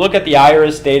 if you look at the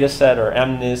IRIS data set or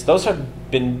MNIST, those have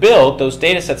been built, those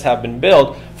data sets have been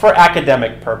built for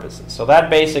academic purposes. So that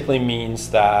basically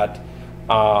means that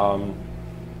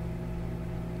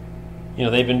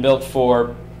they've been built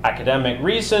for academic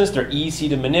reasons. They're easy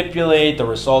to manipulate. The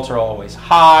results are always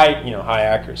high, high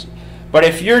accuracy. But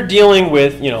if you're dealing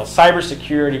with,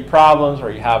 cybersecurity problems,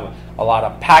 or you have a lot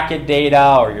of packet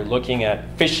data, or you're looking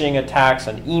at phishing attacks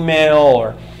on email,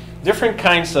 or different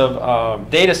kinds of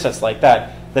data sets like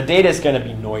that, the data is going to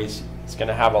be noisy. It's going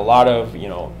to have a lot of,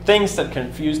 things that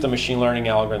confuse the machine learning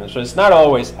algorithm. So it's not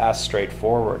always as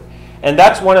straightforward. And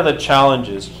that's one of the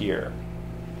challenges here.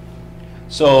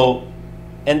 So,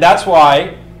 and that's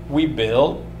why we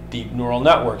build deep neural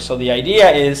networks. So the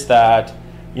idea is that,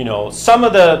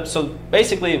 so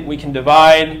basically we can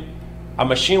divide a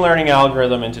machine learning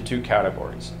algorithm into two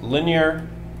categories: linear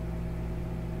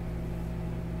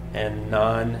and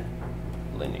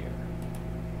non-linear.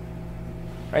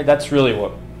 Right? That's really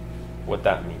what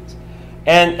that means.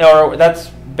 Or that's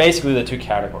basically the two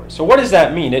categories. So what does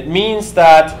that mean? It means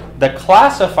that the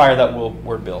classifier that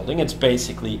we're building, it's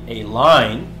basically a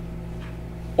line,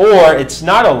 or it's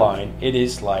not a line, it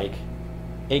is like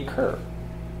a curve,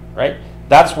 right?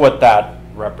 That's what that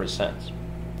represents.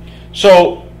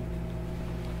 So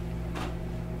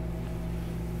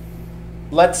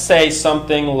let's say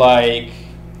something like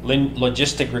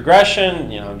logistic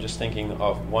regression. I'm just thinking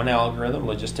of one algorithm,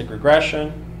 logistic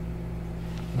regression.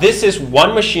 This is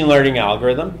one machine learning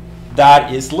algorithm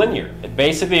that is linear. It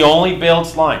basically only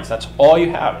builds lines. That's all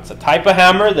you have. It's a type of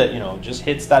hammer that just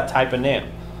hits that type of nail,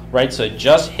 right? So it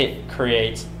just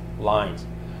creates lines.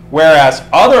 Whereas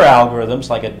other algorithms,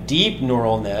 like a deep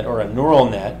neural net or a neural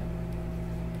net,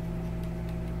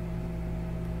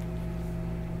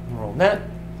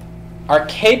 are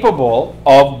capable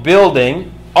of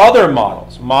building other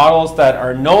models that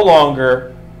are no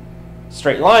longer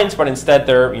straight lines, but instead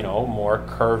they're more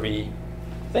curvy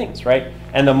things, right?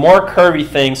 And the more curvy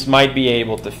things might be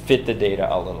able to fit the data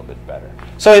a little bit better.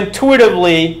 So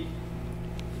intuitively,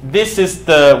 this is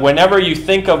whenever you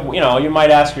think of, you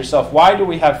might ask yourself, why do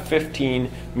we have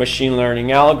 15 machine learning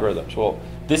algorithms? Well,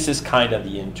 this is kind of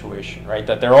the intuition, right?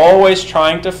 That they're always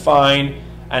trying to find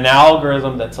an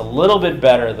algorithm that's a little bit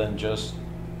better than just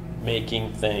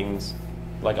making things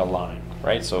like a line,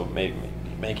 right? So maybe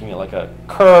making it like a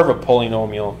curve, a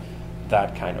polynomial,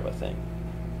 that kind of a thing.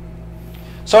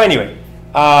 So anyway,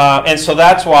 and so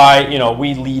that's why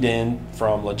we lead in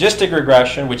from logistic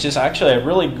regression, which is actually a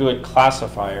really good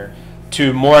classifier,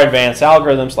 to more advanced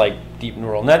algorithms like deep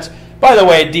neural nets. By the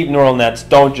way, deep neural nets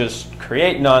don't just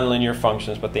create nonlinear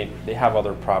functions, but they have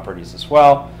other properties as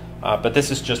well. But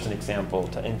this is just an example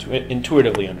to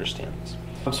intuitively understand this.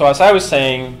 So as I was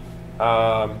saying,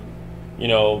 why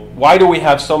do we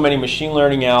have so many machine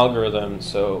learning algorithms?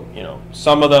 So,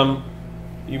 some of them,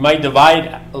 you might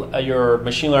divide your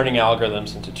machine learning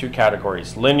algorithms into two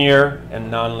categories: linear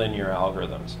and nonlinear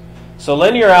algorithms. So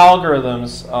linear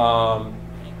algorithms,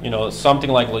 something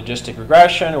like logistic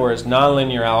regression, whereas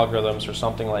nonlinear algorithms are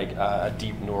something like a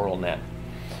deep neural net.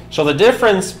 So the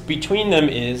difference between them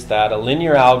is that a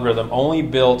linear algorithm only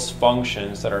builds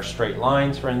functions that are straight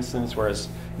lines, for instance, whereas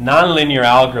nonlinear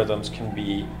algorithms can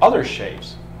be other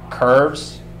shapes,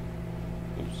 curves.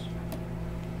 Oops.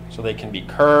 So they can be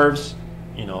curves,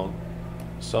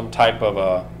 some type of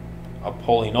a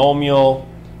polynomial,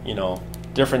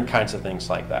 different kinds of things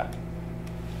like that.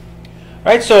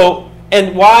 Right? So,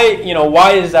 and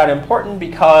why is that important?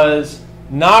 Because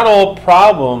not all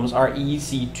problems are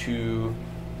easy to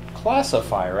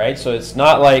classify, right? So it's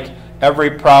not like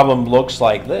every problem looks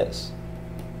like this,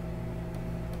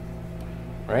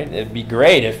 right? It'd be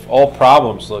great if all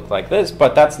problems look like this,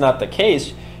 but that's not the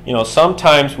case.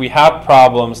 Sometimes we have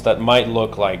problems that might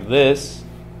look like this.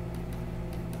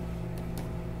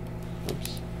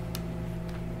 Oops.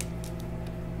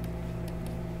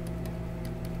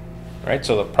 Right?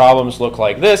 So the problems look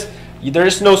like this.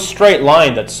 There's no straight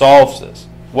line that solves this.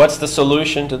 What's the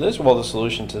solution to this? Well, the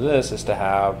solution to this is to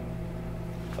have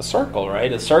a circle,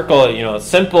 right? A circle, a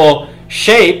simple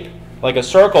shape like a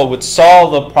circle would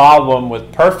solve the problem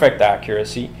with perfect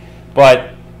accuracy,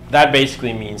 but that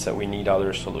basically means that we need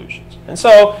other solutions. And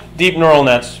so deep neural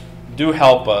nets do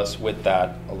help us with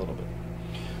that a little bit.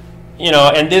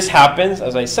 And this happens,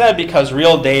 as I said, because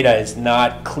real data is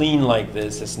not clean like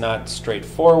this. It's not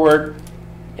straightforward.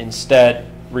 Instead,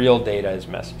 real data is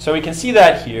messy. So we can see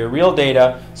that here. Real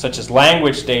data, such as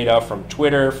language data from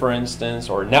Twitter, for instance,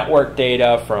 or network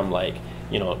data from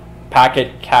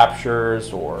packet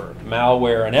captures or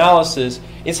malware analysis,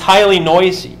 is highly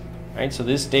noisy. Right? So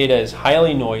this data is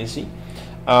highly noisy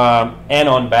and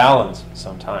unbalanced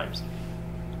sometimes.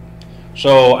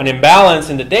 So an imbalance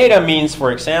in the data means,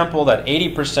 for example, that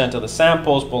 80% of the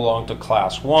samples belong to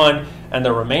class 1 and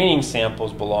the remaining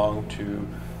samples belong to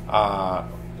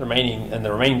the remaining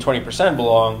 20%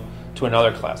 belong to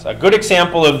another class. A good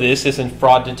example of this is in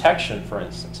fraud detection, for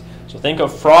instance. So think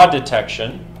of fraud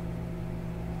detection.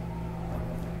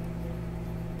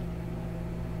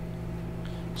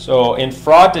 So in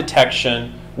fraud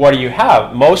detection, what do you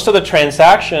have? Most of the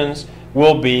transactions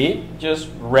will be just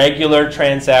regular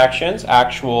transactions,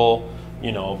 actual,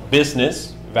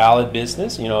 business, valid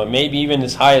business. Maybe even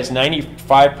as high as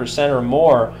 95% or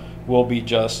more will be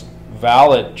just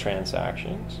valid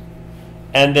transactions.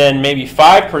 And then maybe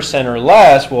 5% or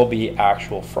less will be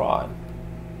actual fraud.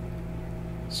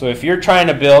 So if you're trying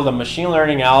to build a machine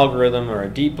learning algorithm or a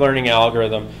deep learning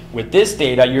algorithm with this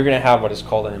data, you're going to have what is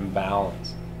called an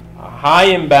imbalance. A high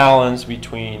imbalance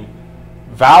between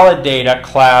valid data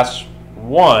class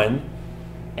 1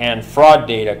 and fraud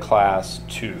data class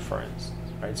 2, for instance.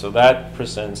 Right? So that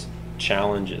presents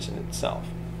challenges in itself.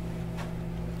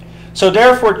 So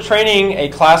therefore, training a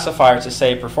classifier to,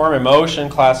 say, perform emotion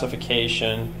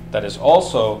classification that is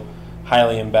also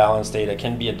highly imbalanced data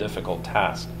can be a difficult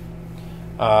task.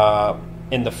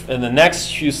 In the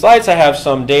next few slides, I have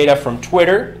some data from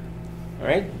Twitter. All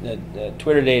right, the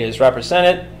Twitter data is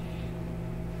represented,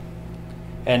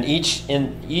 and each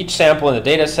sample in the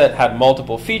data set had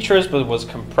multiple features, but was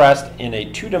compressed in a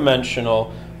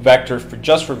two-dimensional vector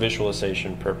just for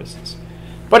visualization purposes.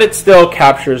 But it still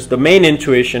captures the main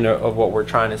intuition of what we're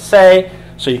trying to say.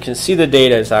 So you can see the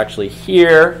data is actually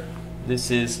here.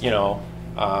 This is,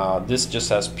 this just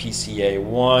has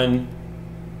PCA1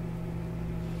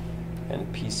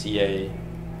 and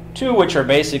PCA2, which are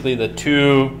basically the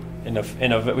two.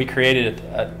 We created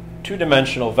a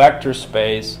two-dimensional vector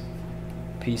space,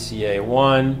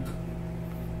 PCA1,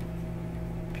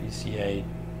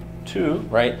 PCA2,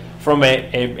 right, from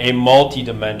a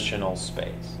multi-dimensional space.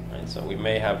 So we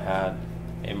may have had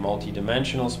a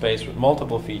multi-dimensional space with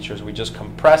multiple features. We just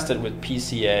compressed it with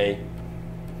PCA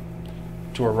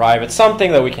to arrive at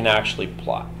something that we can actually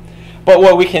plot. But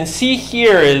what we can see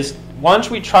here is once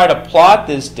we try to plot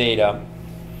this data,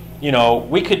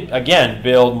 we could, again,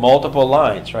 build multiple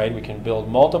lines, right? We can build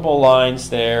multiple lines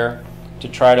there to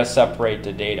try to separate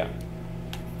the data.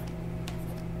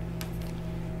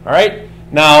 All right?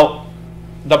 Now,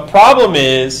 the problem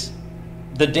is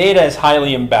the data is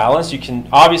highly imbalanced.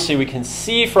 We can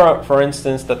see, for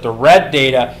instance, that the red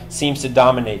data seems to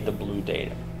dominate the blue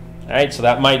data. All right, so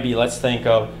that might be, let's think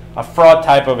of a fraud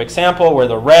type of example where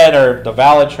the red are the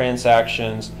valid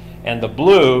transactions and the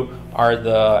blue are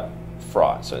the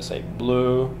fraud. So I say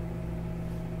blue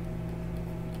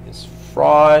is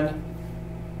fraud,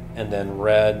 and then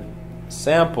red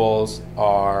samples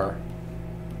are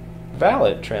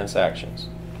valid transactions,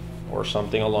 or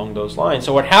something along those lines.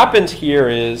 So what happens here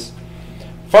is,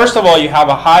 first of all, you have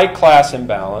a high class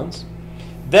imbalance.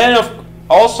 Then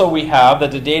also we have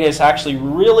that the data is actually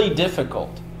really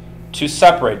difficult to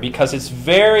separate because it's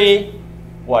very,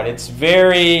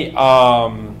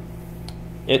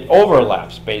 it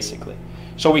overlaps basically.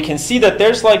 So we can see that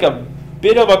there's like a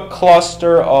bit of a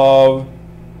cluster of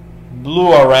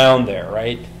blue around there,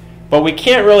 right? But we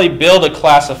can't really build a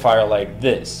classifier like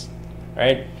this,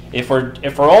 right? If we're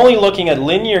only looking at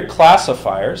linear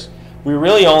classifiers, we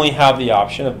really only have the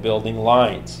option of building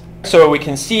lines. So we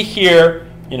can see here,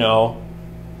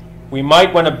 we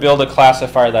might want to build a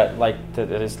classifier that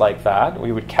is like that.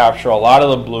 We would capture a lot of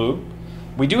the blue.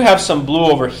 We do have some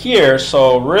blue over here,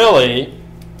 so really,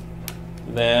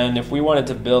 then if we wanted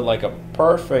to build like a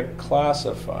perfect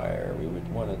classifier, we would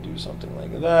want to do something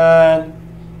like that,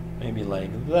 maybe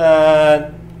like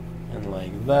that, and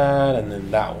like that, and then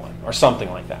that one, or something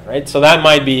like that, right? So that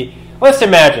might be, let's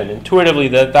imagine intuitively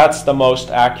that that's the most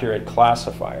accurate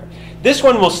classifier. This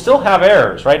one will still have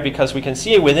errors, right? Because we can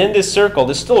see within this circle,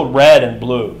 there's still red and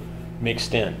blue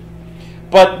mixed in.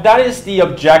 But that is the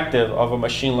objective of a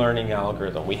machine learning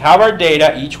algorithm. We have our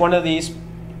data, each one of these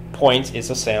points is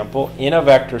a sample in a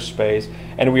vector space,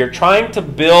 and we are trying to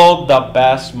build the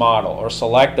best model or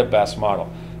select the best model.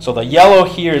 So the yellow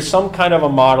here is some kind of a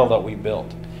model that we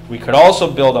built. We could also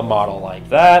build a model like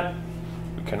that.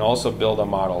 We can also build a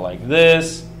model like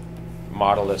this, a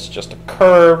model that's just a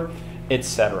curve,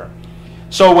 etc.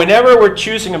 So whenever we're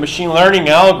choosing a machine learning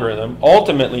algorithm,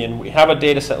 ultimately, and we have a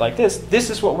data set like this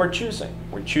is what we're choosing.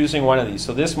 We're choosing one of these.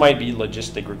 So this might be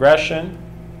logistic regression.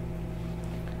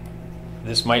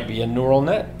 This might be a neural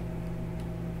net.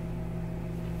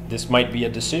 This might be a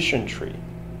decision tree.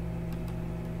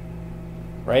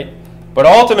 Right? But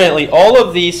ultimately, all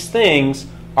of these things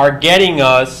are getting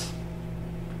us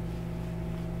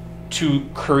to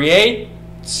create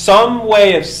some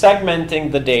way of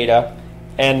segmenting the data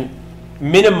and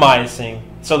minimizing.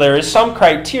 So there is some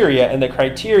criteria, and the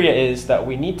criteria is that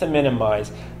we need to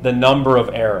minimize the number of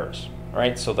errors.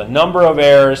 Right? So the number of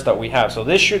errors that we have. So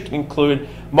this should include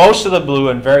most of the blue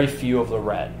and very few of the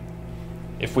red.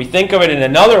 If we think of it in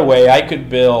another way, I could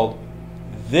build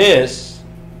this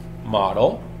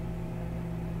model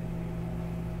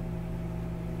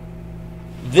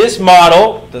this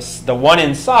model, the one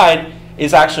inside,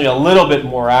 is actually a little bit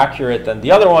more accurate than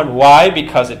the other one. Why?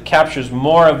 Because it captures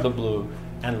more of the blue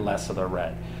and less of the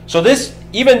red. So this,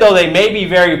 even though they may be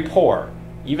very poor,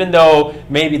 even though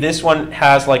maybe this one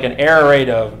has like an error rate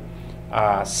of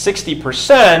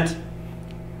 60%,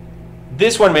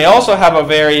 this one may also have a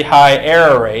very high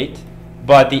error rate,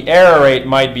 but the error rate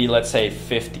might be, let's say,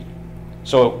 50.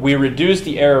 So we reduce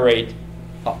the error rate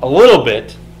a little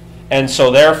bit, and so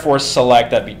therefore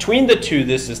select that between the two,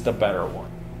 this is the better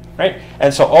one, right?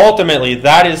 And so ultimately,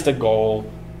 that is the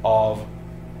goal of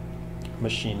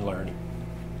machine learning,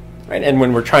 right? And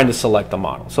when we're trying to select the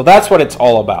model. So that's what it's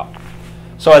all about.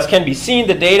 So as can be seen,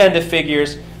 the data and the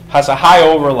figures has a high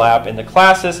overlap in the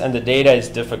classes, and the data is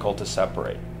difficult to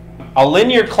separate. A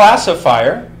linear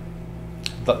classifier,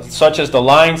 such as the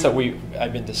lines that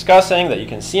I've been discussing, that you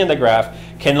can see in the graph,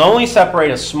 can only separate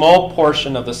a small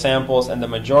portion of the samples, and the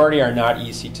majority are not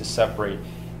easy to separate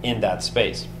in that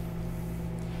space.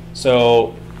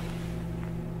 So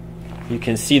you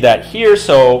can see that here.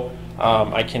 So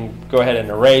I can go ahead and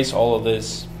erase all of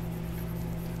this.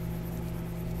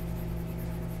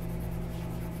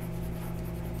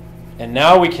 And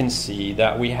now we can see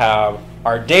that we have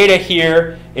our data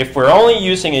here. If we're only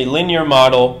using a linear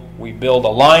model, we build a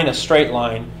line, a straight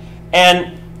line.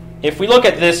 And if we look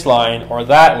at this line, or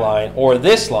that line, or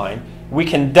this line, we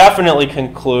can definitely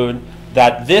conclude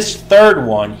that this third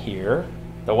one here,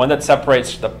 the one that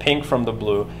separates the pink from the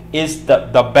blue, is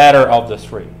the better of the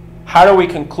three. How do we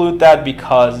conclude that?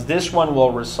 Because this one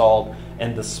will result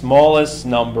in the smallest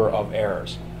number of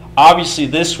errors. Obviously,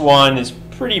 this one is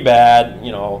pretty bad.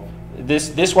 You know,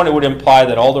 this one, it would imply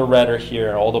that all the red are here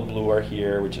and all the blue are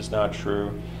here, which is not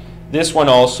true. This one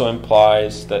also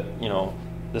implies that, you know,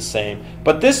 the same.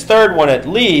 But this third one, at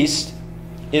least,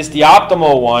 is the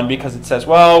optimal one, because it says,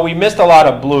 well, we missed a lot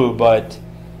of blue, but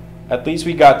at least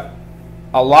we got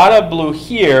a lot of blue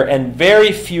here and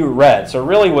very few red. So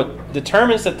really what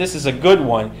determines that this is a good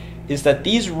one is that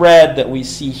these red that we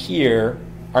see here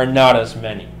are not as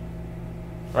many,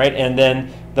 right? And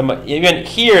then even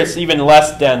here it's even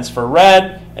less dense for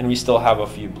red, and we still have a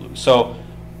few blue. So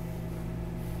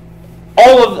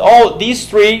all these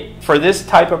three, for this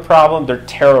type of problem, they're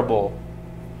terrible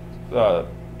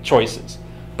choices.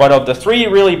 But of the three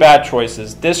really bad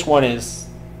choices, this one is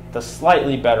the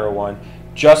slightly better one,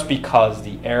 just because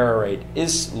the error rate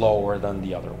is lower than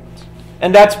the other ones.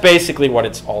 And that's basically what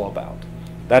it's all about.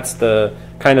 That's the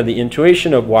kind of the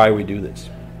intuition of why we do this.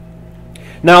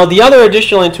 Now, the other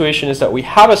additional intuition is that we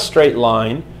have a straight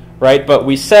line, right? But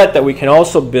we said that we can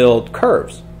also build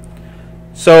curves.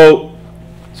 So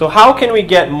how can we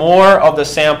get more of the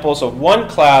samples of one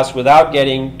class without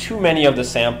getting too many of the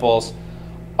samples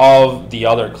of the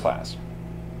other class?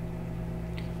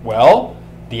 Well,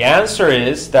 the answer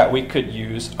is that we could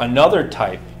use another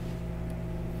type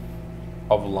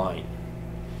of line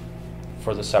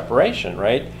for the separation,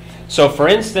 right? So for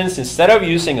instance, instead of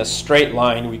using a straight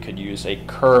line, we could use a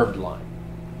curved line,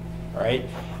 right?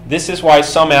 This is why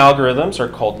some algorithms are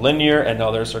called linear and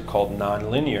others are called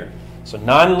nonlinear. So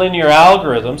nonlinear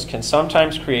algorithms can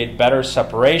sometimes create better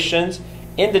separations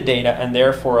in the data and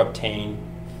therefore obtain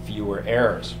fewer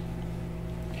errors.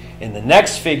 In the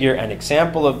next figure, an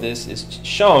example of this is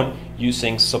shown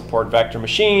using support vector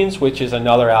machines, which is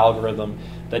another algorithm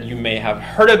that you may have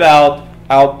heard about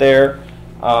out there.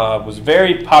 Was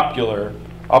very popular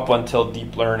up until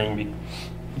deep learning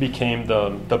became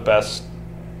the best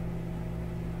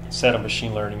set of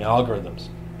machine learning algorithms.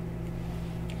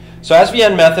 So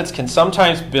SVN methods can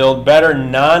sometimes build better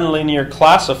nonlinear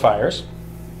classifiers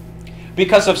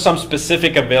because of some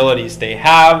specific abilities they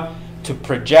have to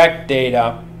project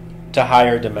data to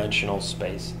higher dimensional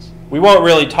spaces. We won't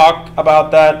really talk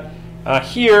about that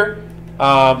here,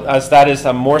 as that is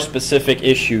a more specific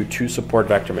issue to support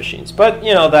vector machines. But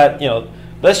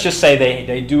let's just say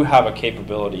they do have a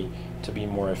capability to be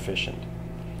more efficient.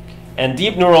 And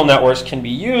deep neural networks can be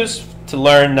used to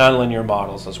learn nonlinear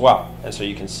models as well. And so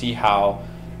you can see how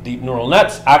deep neural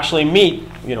nets actually meet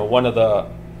one of the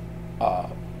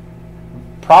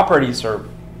properties or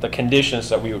the conditions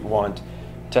that we would want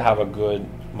to have a good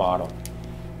model.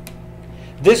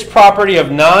 This property of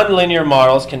nonlinear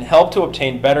models can help to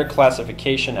obtain better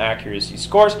classification accuracy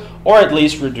scores, or at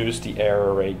least reduce the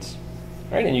error rates.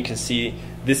 Right? And you can see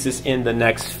this is in the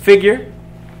next figure.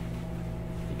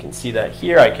 You can see that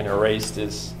here. I can erase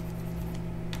this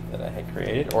that I had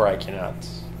created, or I cannot.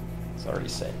 It's already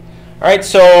saved. All right.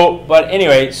 So, but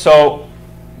anyway, so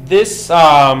this,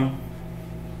 as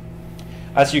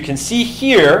you can see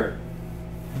here,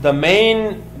 the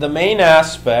main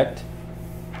aspect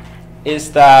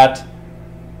is that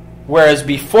Whereas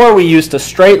before we used a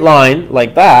straight line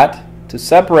like that to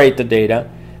separate the data.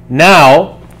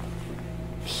 Now,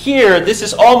 here, this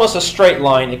is almost a straight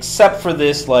line except for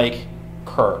this like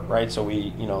curve, right? So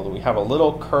we have a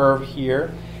little curve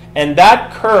here. And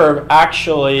that curve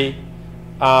actually,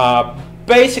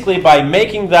 basically by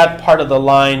making that part of the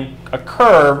line a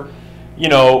curve,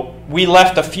 we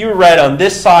left a few red on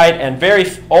this side and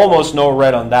almost no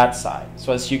red on that side.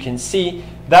 So as you can see,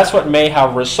 that's what may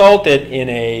have resulted in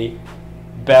a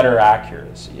better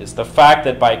accuracy, is the fact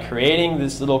that by creating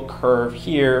this little curve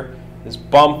here, this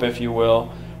bump if you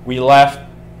will, we left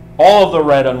all of the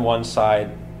red on one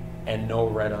side and no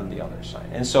red on the other side.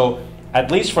 And so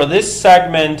at least for this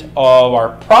segment of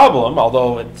our problem,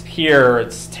 although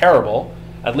it's terrible,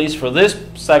 at least for this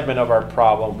segment of our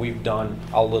problem, we've done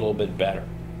a little bit better,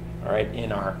 all right,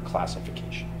 in our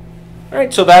classification. All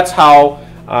right, so that's how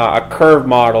a curve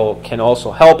model can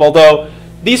also help, although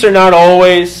these are not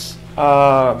always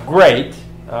great.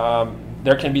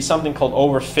 There can be something called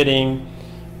overfitting,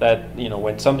 that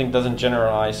when something doesn't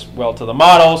generalize well to the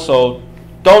model. So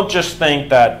don't just think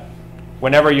that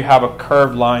whenever you have a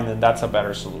curved line, then that's a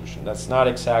better solution. That's not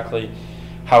exactly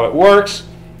how it works.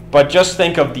 But just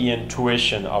think of the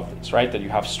intuition of this, right? That you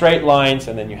have straight lines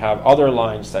and then you have other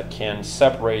lines that can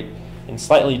separate in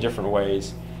slightly different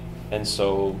ways. And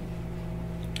so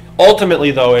ultimately,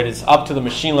 though, it is up to the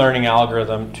machine learning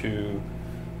algorithm to,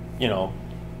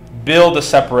 build the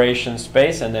separation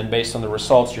space, and then based on the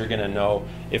results, you're going to know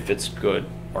if it's good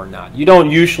or not. You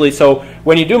don't usually, so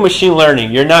when you do machine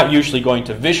learning, you're not usually going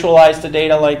to visualize the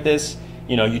data like this.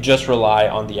 You just rely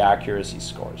on the accuracy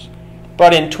scores.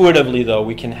 But intuitively, though,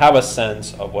 we can have a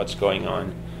sense of what's going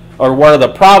on, or what are the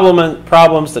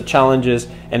problems, the challenges,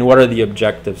 and what are the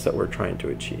objectives that we're trying to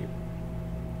achieve.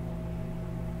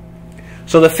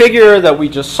 So the figure that we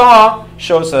just saw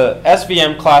shows a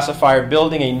SVM classifier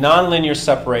building a nonlinear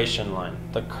separation line,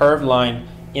 the curved line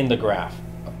in the graph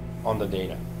on the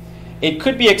data. It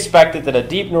could be expected that a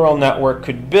deep neural network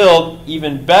could build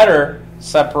even better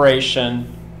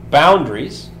separation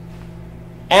boundaries,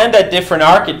 and that different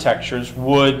architectures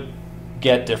would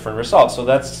get different results. So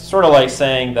that's sort of like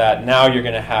saying that now you're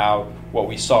going to have what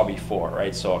we saw before,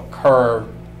 right? So a curve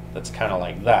that's kind of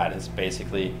like that is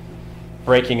basically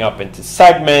breaking up into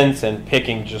segments and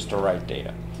picking just the right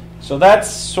data. So that's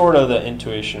sort of the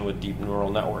intuition with deep neural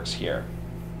networks here.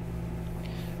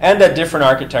 And that different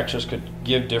architectures could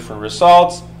give different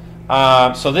results.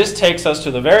 So this takes us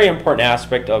to the very important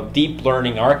aspect of deep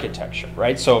learning architecture,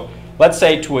 right? So let's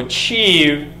say to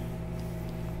achieve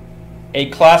a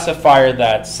classifier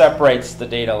that separates the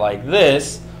data like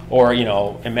this, or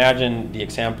imagine the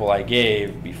example I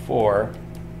gave before,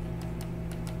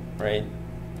 right?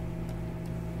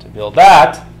 To build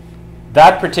that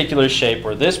particular shape,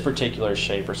 or this particular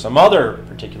shape, or some other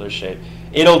particular shape,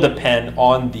 it'll depend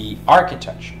on the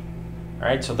architecture. All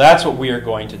right, so that's what we are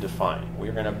going to define.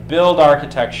 We're going to build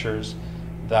architectures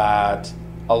that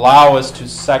allow us to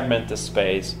segment the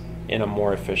space in a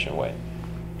more efficient way.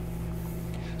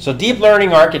 So deep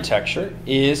learning architecture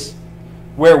is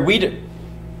where we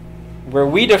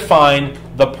define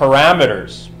the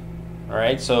parameters. All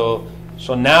right, so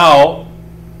now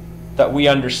that we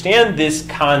understand this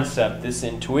concept, this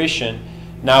intuition,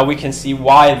 now we can see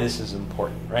why this is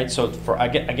important, right? So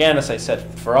again, as I said,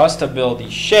 for us to build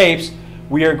these shapes,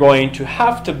 we are going to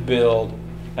have to build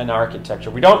an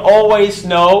architecture. We don't always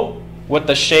know what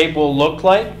the shape will look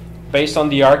like based on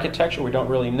the architecture. We don't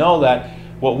really know that.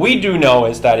 What we do know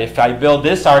is that if I build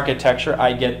this architecture,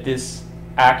 I get this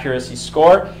accuracy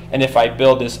score, and if I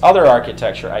build this other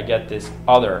architecture, I get this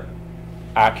other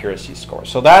accuracy score.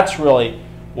 So that's really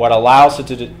what allows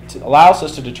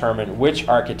us to determine which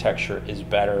architecture is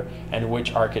better and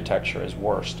which architecture is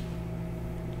worst.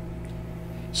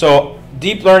 So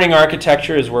deep learning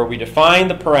architecture is where we define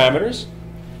the parameters,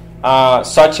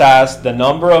 such as the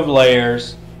number of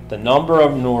layers, the number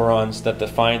of neurons that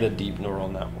define the deep neural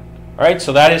network. All right,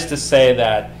 so that is to say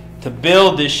that to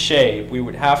build this shape, we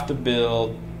would have to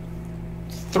build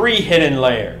 3 hidden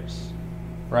layers,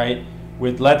 right,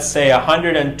 with, let's say,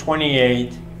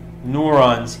 128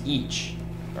 neurons each,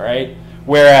 all right?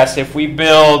 Whereas if we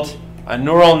build a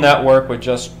neural network with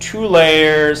just 2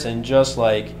 layers and just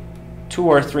like 2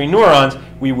 or 3 neurons,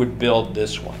 we would build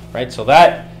this one, right? So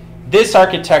that this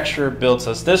architecture builds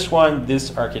us this one,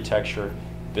 this architecture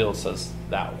builds us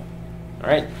that one, all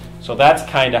right? So that's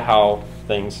kind of how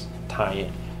things tie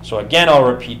in. So again, I'll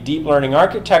repeat, deep learning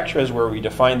architecture is where we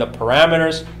define the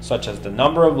parameters, such as the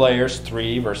number of layers,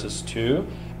 3 versus 2,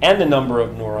 and the number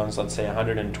of neurons, let's say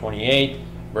 128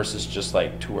 versus just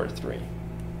like 2 or 3.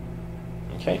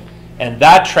 Okay? And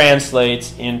that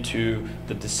translates into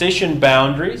the decision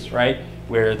boundaries, right?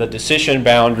 Where the decision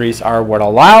boundaries are what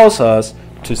allows us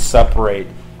to separate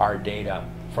our data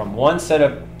from one set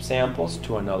of samples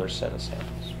to another set of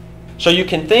samples. So you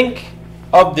can think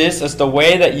of this as the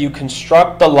way that you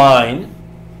construct the line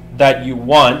that you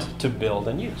want to build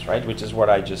and use, right? Which is what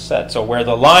I just said. So where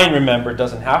the line, remember,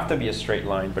 doesn't have to be a straight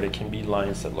line, but it can be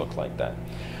lines that look like that.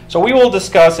 So we will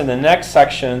discuss in the next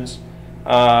sections,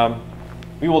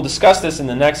 we will discuss this in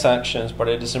the next sections, but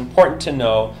it is important to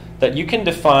know that you can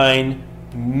define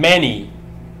many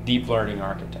deep learning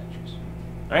architectures,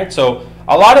 right? So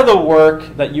a lot of the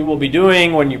work that you will be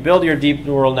doing when you build your deep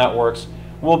neural networks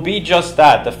will be just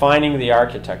that, defining the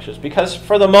architectures. Because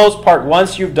for the most part,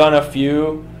 once you've done a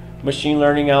few machine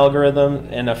learning algorithms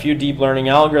and a few deep learning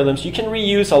algorithms, you can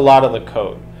reuse a lot of the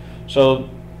code. So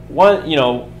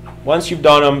once you've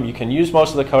done them, you can use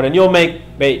most of the code, and you'll make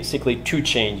basically two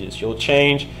changes. You'll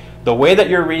change the way that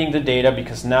you're reading the data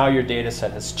because now your data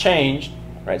set has changed,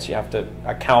 right? So you have to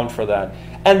account for that.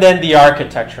 And then the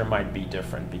architecture might be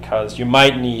different because you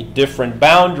might need different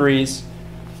boundaries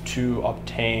to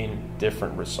obtain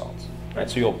different results, right?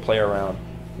 So you'll play around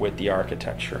with the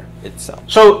architecture itself.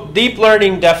 So deep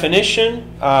learning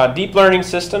definition, deep learning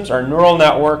systems are neural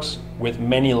networks with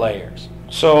many layers.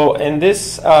 So in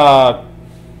this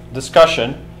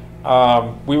discussion,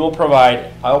 I'll provide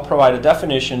a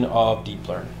definition of deep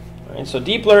learning. Right? So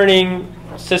deep learning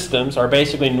systems are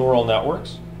basically neural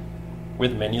networks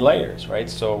with many layers, right?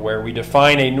 So where we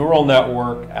define a neural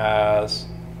network as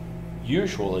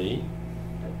usually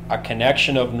a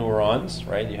connection of neurons,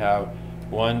 right? You have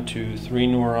 1, 2, 3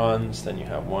 neurons, then you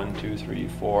have 1, 2, 3,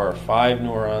 4, 5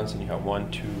 neurons, and you have 1,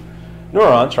 2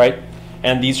 neurons, right?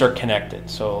 And these are connected.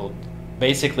 So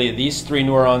basically, these 3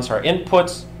 neurons are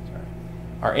inputs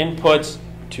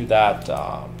to that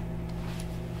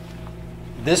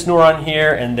this neuron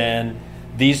here, and then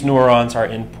these neurons are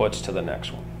inputs to the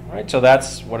next one, right? So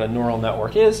that's what a neural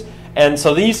network is. And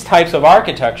so these types of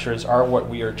architectures are what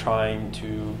we are trying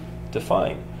to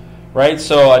define, right?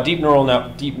 So deep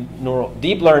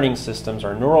learning systems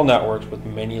are neural networks with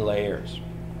many layers,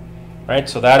 right?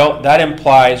 So that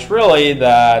implies really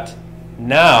that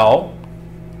now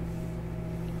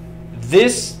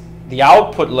the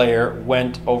output layer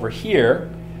went over here,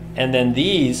 and then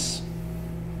these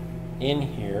in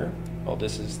here,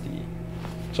 this is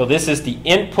the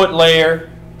input layer,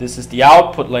 this is the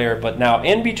output layer, but now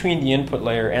in between the input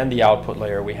layer and the output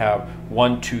layer we have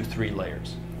 1, 2, 3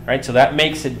 layers, right? So that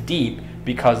makes it deep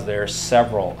because there are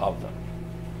several of them.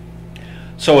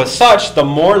 So as such, the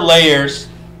more layers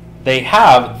they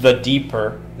have, the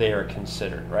deeper they are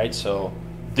considered, right? So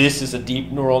this is a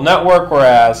deep neural network,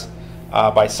 whereas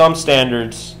by some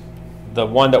standards, the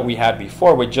one that we had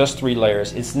before with just 3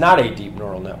 layers is not a deep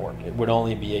neural network. It would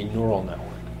only be a neural network.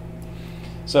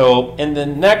 So in the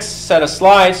next set of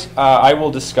slides, I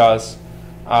will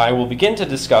begin to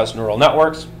discuss neural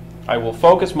networks. I will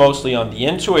focus mostly on the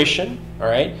intuition, all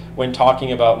right, when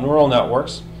talking about neural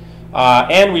networks.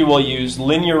 And we will use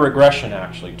linear regression,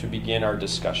 actually, to begin our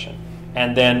discussion.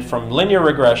 And then from linear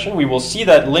regression, we will see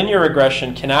that linear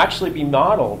regression can actually be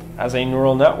modeled as a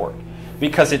neural network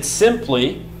because it's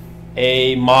simply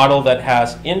a model that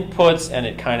has inputs and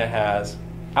it kind of has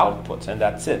outputs, and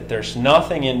that's it. There's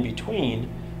nothing in between,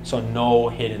 so no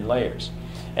hidden layers.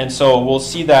 And so we'll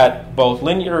see that both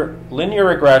linear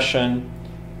regression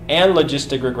and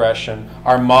logistic regression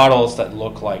are models that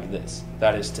look like this.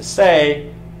 That is to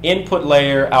say, input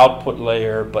layer, output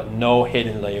layer, but no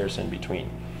hidden layers in between.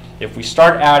 If we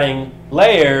start adding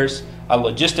layers, a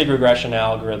logistic regression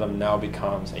algorithm now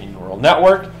becomes a neural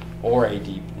network or a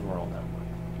deep neural network.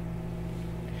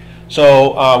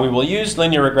 So we will use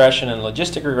linear regression and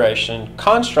logistic regression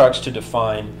constructs to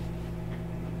define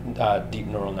deep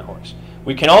neural networks.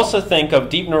 We can also think of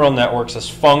deep neural networks as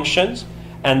functions,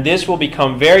 and this will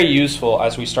become very useful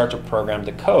as we start to program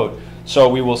the code. So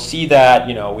we will see that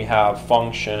we have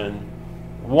function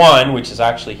 1, which is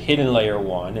actually hidden layer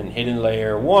 1, and hidden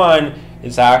layer 1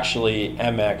 is actually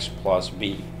mx plus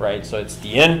b, right? So it's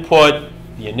the input,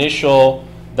 the initial,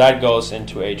 that goes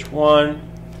into h1,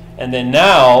 and then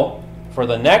now for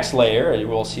the next layer, you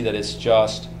will see that it's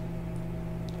just,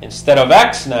 instead of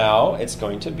x now, it's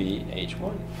going to be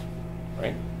h1,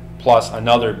 right? Plus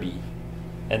another b.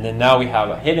 And then now we have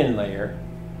a hidden layer,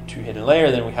 2 hidden layer,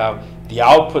 then we have the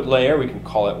output layer, we can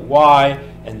call it y,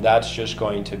 and that's just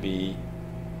going to be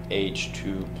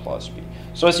h2 plus b.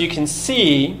 So as you can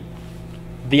see,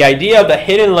 the idea of the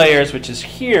hidden layers, which is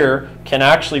here, can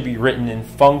actually be written in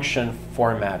function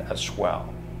format as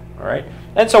well. All right?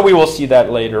 And so we will see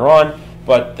that later on,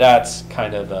 but that's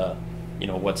kind of the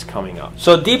what's coming up.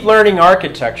 So deep learning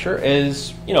architecture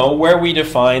is, where we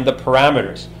define the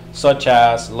parameters, such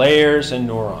as layers and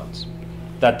neurons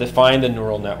that define the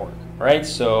neural network, right?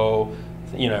 So,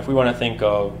 if we want to think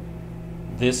of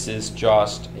this is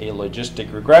just a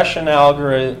logistic regression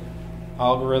algorithm,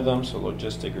 so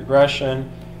logistic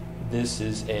regression. This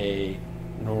is a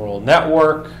neural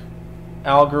network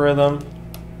algorithm.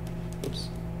 Oops.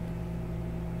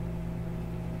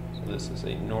 So this is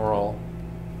a neural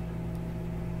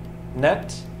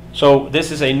net. So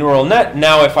this is a neural net.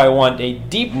 Now if I want a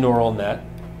deep neural net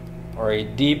or a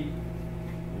deep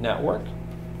network,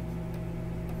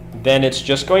 then it's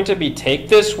just going to be take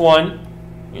this one,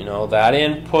 that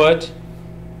input,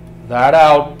 that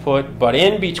output, but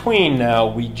in between now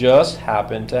we just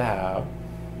happen to have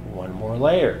one more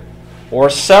layer or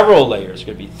several layers. It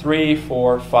could be 3,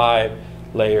 4, 5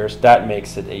 layers. That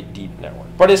makes it a deep network.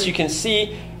 But as you can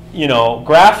see,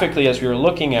 graphically as we were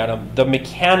looking at them, the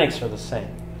mechanics are the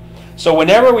same. So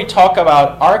whenever we talk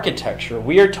about architecture,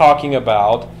 we are talking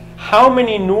about how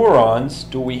many neurons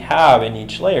do we have in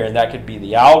each layer, and that could be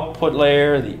the output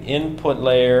layer, the input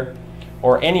layer,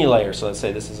 or any layer. So let's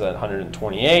say this is at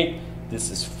 128,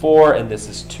 this is 4, and this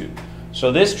is 2.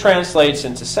 So this translates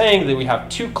into saying that we have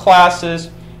 2 classes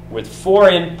with 4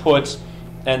 inputs,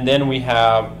 and then we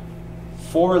have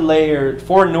 4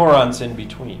 neurons in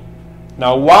between.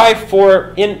 Now, why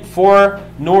 4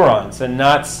 neurons and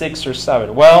not 6 or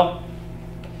 7? Well,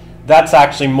 that's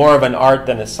actually more of an art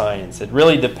than a science. It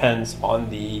really depends on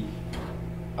the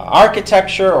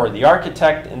architecture or the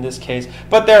architect in this case,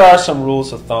 but there are some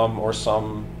rules of thumb or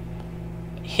some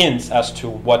hints as to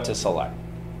what to select.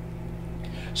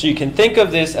 So you can think of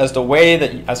this as the way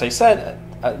that, as I said,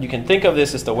 you can think of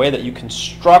this as the way that you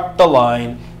construct the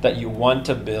line that you want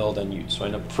to build and use. So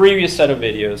in a previous set of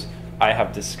videos, I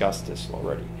have discussed this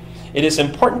already. It is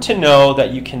important to know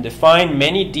that you can define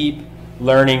many deep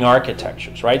learning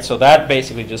architectures, right? So that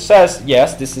basically just says,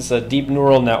 yes, this is a deep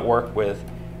neural network with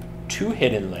 2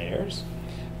 hidden layers,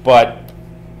 but,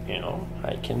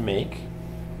 I can make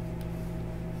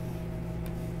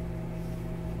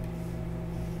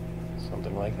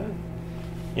something like that,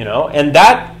 and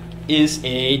that is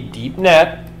a deep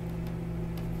net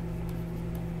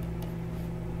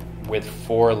with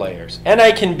 4 layers. And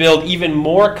I can build even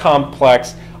more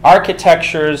complex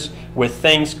architectures with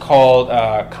things called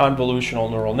convolutional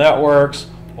neural networks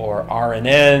or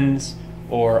RNNs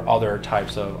or other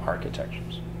types of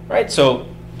architectures, right? So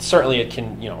certainly it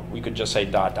can, we could just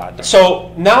say ...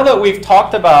 So now that we've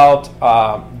talked about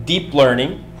deep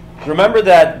learning, remember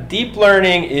that deep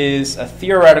learning is a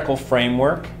theoretical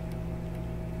framework,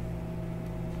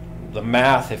 the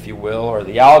math, if you will, or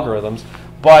the algorithms.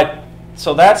 But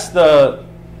so that's the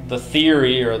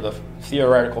theory or the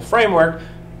theoretical framework.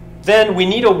 Then we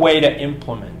need a way to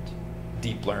implement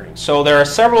deep learning. So there are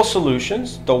several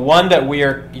solutions. The one that we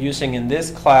are using in this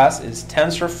class is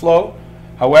TensorFlow.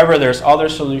 However, there's other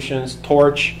solutions,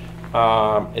 Torch,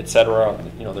 etc.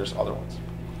 There's other ones.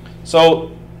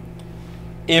 So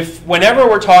whenever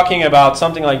we're talking about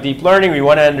something like deep learning, we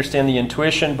want to understand the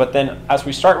intuition, but then as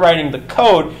we start writing the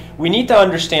code, we need to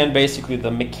understand basically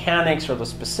the mechanics or the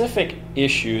specific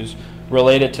issues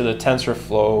related to the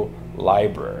TensorFlow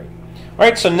library. All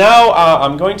right, so now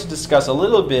I'm going to discuss a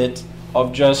little bit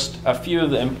of just a few of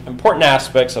the important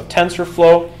aspects of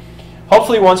TensorFlow.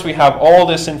 Hopefully once we have all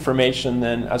this information,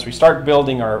 then as we start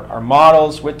building our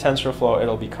models with TensorFlow,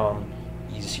 it'll become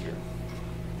easier.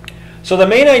 So the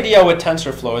main idea with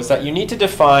TensorFlow is that you need to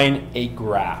define a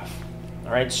graph.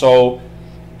 All right, so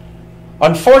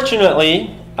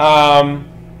unfortunately, the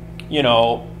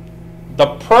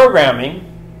programming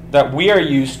that we are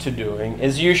used to doing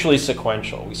is usually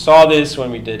sequential. We saw this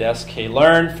when we did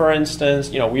sklearn, for instance.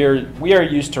 We are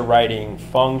used to writing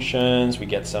functions. We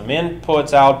get some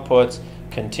inputs, outputs,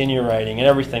 continue writing, and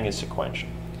everything is sequential.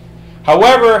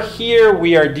 However, here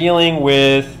we are dealing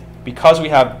with, because we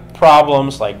have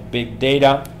problems like big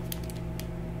data,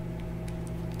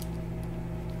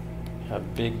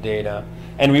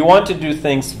 and we want to do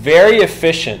things very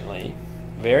efficiently,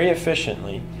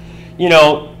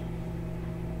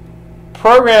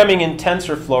 programming in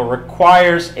TensorFlow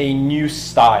requires a new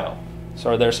style.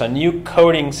 So there's a new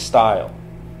coding style.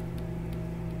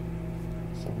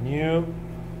 It's a new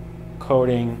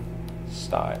coding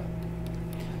style.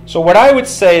 So what I would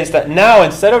say is that now,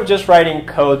 instead of just writing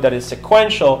code that is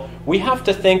sequential, we have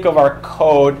to think of our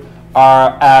code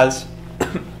as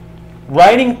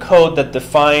writing code that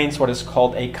defines what is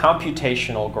called a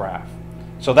computational graph.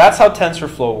 So that's how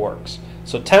TensorFlow works.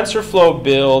 So TensorFlow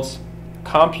builds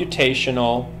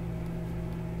computational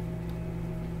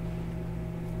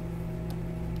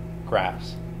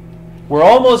graphs. we're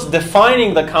almost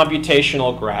defining the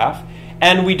computational graph,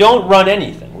 and we don't run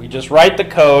anything. We just write the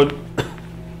code,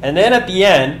 and then at the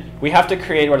end, we have to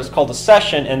create what is called a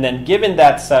session, and then given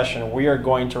that session, we are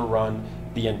going to run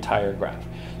the entire graph.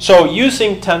 So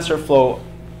using TensorFlow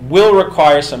will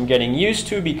require some getting used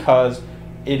to because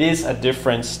it is a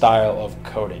different style of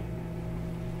coding.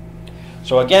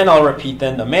 So again, I'll repeat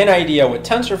then, the main idea with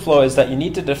TensorFlow is that you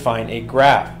need to define a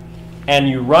graph. And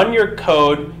you run your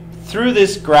code through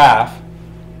this graph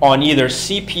on either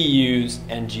CPUs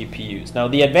and GPUs. Now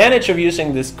the advantage of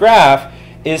using this graph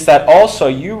is that also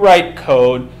you write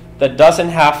code that doesn't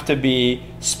have to be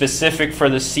specific for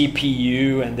the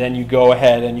CPU, and then you go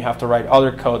ahead and you have to write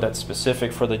other code that's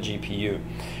specific for the GPU.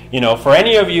 You know, for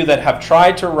any of you that have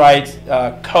tried to write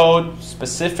code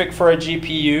specific for a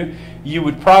GPU, you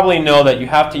would probably know that you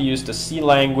have to use the C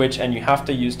language and you have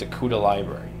to use the CUDA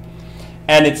library.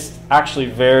 And it's actually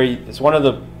it's one of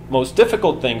the most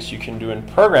difficult things you can do in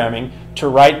programming, to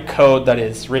write code that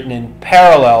is written in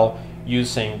parallel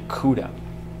using CUDA.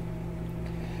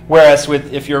 Whereas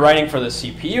if you're writing for the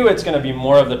CPU, it's going to be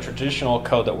more of the traditional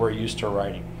code that we're used to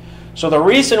writing. So the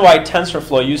reason why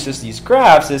TensorFlow uses these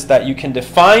graphs is that you can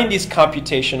define these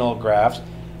computational graphs,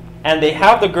 and they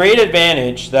have the great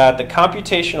advantage that the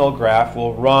computational graph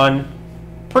will run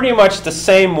pretty much the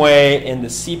same way in the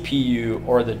CPU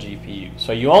or the GPU.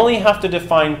 So you only have to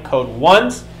define code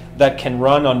once that can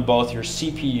run on both your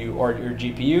CPU or your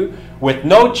GPU with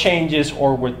no changes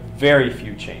or with very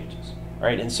few changes.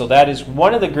 Right? And so that is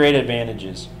one of the great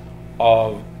advantages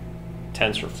of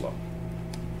TensorFlow.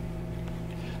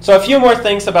 So a few more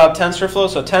things about TensorFlow.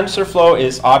 So TensorFlow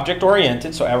is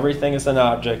object-oriented, so everything is an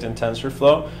object in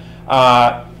TensorFlow.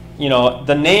 You know,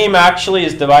 the name actually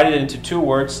is divided into two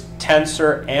words,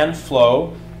 tensor and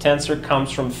flow. Tensor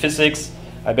comes from physics.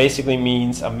 It basically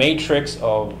means a matrix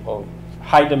of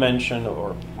high dimension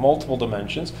or multiple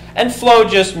dimensions. And flow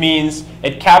just means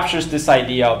it captures this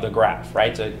idea of the graph,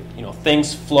 right? So, you know,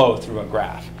 things flow through a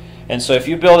graph. And so if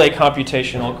you build a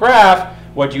computational graph,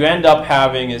 what you end up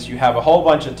having is you have a whole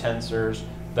bunch of tensors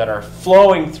that are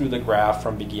flowing through the graph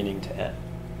from beginning to end.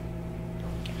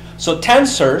 So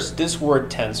tensors, this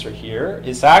word tensor here,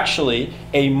 is actually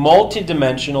a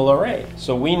multi-dimensional array.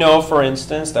 So we know, for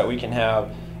instance, that we can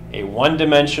have a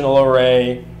one-dimensional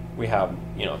array, we have,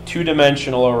 you know,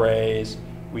 two-dimensional arrays,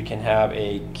 we can have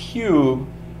a cube,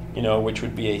 you know, which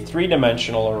would be a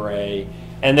three-dimensional array,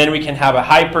 and then we can have a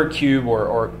hypercube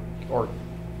or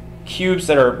cubes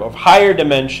that are of higher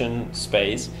dimension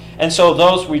space. And so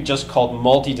those we just called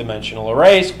multi-dimensional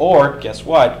arrays, or guess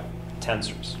what?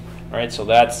 Tensors. Right? So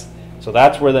that's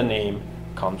where the name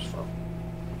comes from.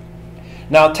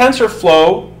 Now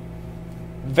TensorFlow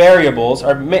variables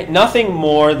are nothing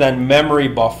more than memory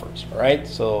buffers, right?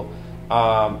 So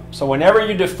whenever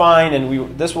you define,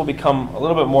 and this will become a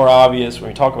little bit more obvious when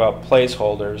we talk about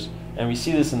placeholders, and we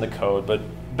see this in the code, but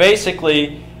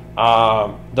basically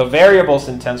the variables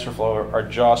in TensorFlow are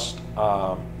just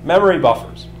memory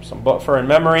buffers, some buffer in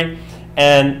memory,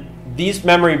 and these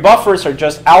memory buffers are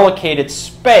just allocated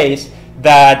space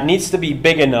that needs to be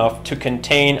big enough to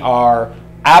contain our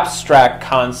abstract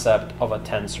concept of a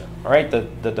tensor, all right?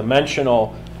 The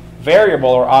dimensional variable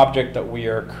or object that we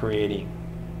are creating.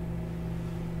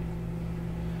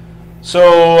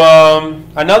 So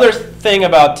another thing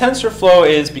about TensorFlow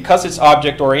is because it's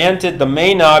object-oriented, the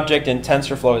main object in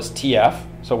TensorFlow is TF.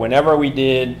 So whenever we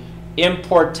did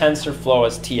import TensorFlow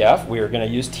as TF, we are going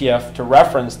to use TF to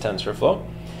reference TensorFlow.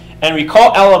 And we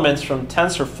call elements from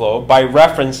TensorFlow by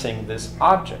referencing this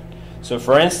object. So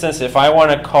for instance, if I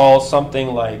want to call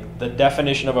something like the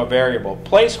definition of a variable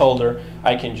placeholder,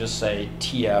 I can just say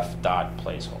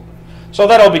tf.placeholder. So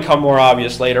that'll become more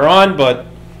obvious later on, but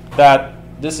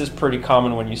this is pretty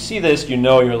common. When you see this, you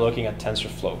know you're looking at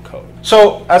TensorFlow code.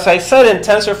 So as I said, in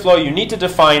TensorFlow, you need to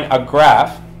define a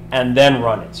graph and then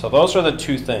run it. So those are the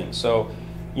two things. So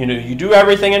you know, you do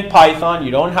everything in Python.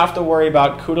 You don't have to worry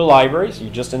about CUDA libraries. You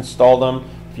just install them.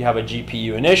 If you have a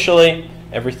GPU initially,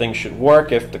 everything should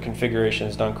work if the configuration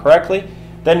is done correctly.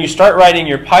 Then you start writing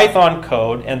your Python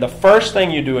code, and the first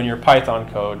thing you do in your Python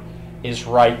code is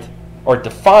write or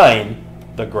define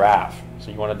the graph. So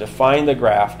you want to define the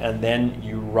graph, and then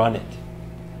you run it.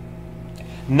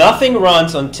 Nothing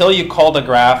runs until you call the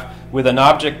graph with an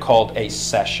object called a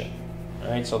session.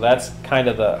 All right, so that's kind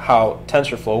of how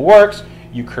TensorFlow works.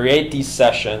 You create these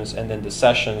sessions, and then the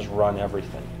sessions run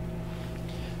everything.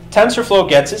 TensorFlow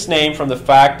gets its name from the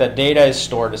fact that data is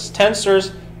stored as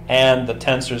tensors, and the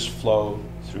tensors flow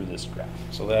through this graph.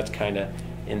 So that's kind of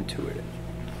intuitive.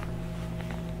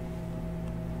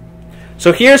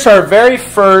 So here's our very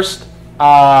first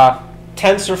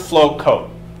TensorFlow code.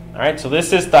 All All right, so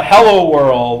this is the hello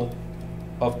world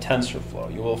of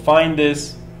TensorFlow. You will find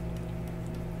this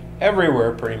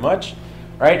everywhere pretty much,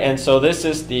 right? And so this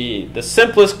is the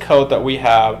simplest code that we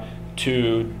have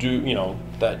to do,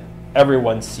 that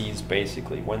everyone sees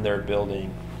basically when they're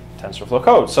building TensorFlow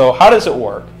code. So how does it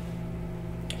work?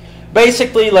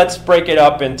 Basically, let's break it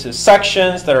up into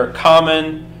sections that are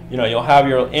common. You'll have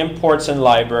your imports and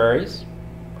libraries,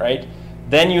 right?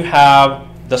 Then you have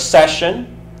the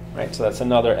session, right? So that's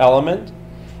another element.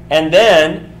 And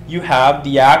then you have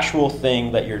the actual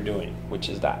thing that you're doing, which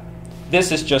is that.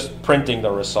 This is just printing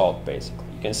the result, basically.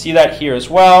 You can see that here as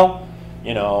well.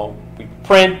 We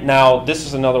print. Now, this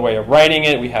is another way of writing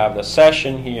it. We have the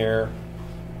session here.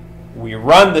 We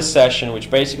run the session,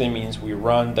 which basically means we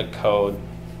run the code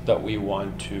that we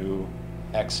want to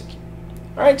execute.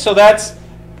 All right, so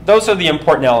those are the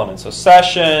important elements. So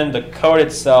session, the code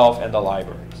itself, and the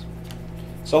libraries.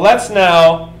 So let's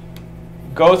now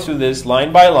go through this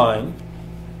line by line.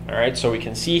 All right, so we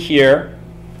can see here,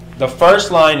 the first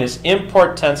line is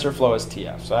import TensorFlow as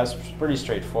TF. So that's pretty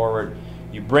straightforward.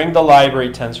 You bring the library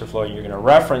TensorFlow, and you're going to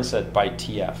reference it by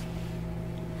TF.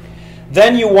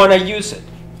 Then you want to use it.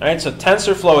 All right, so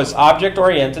TensorFlow is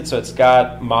object-oriented, so it's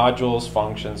got modules,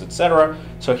 functions, etc.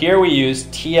 So here we use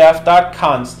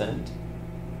tf.constant.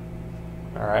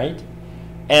 All right,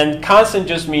 and constant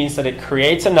just means that it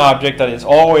creates an object that is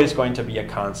always going to be a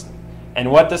constant. And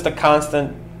what does the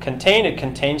constant contain? It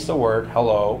contains the word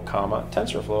hello, comma,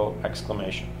 TensorFlow,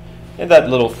 exclamation, in that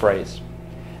little phrase.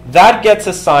 That gets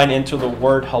assigned into the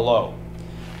word hello.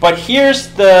 But here's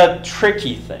the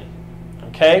tricky thing,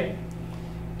 okay?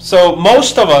 So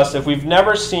most of us, if we've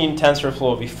never seen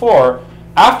TensorFlow before,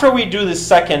 after we do the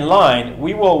second line,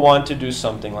 we will want to do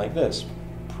something like this.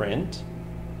 Print.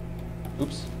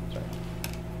 Oops, sorry.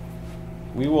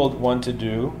 We will want to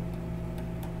do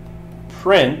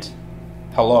print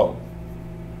hello.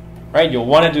 Right? You'll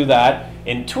want to do that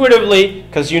intuitively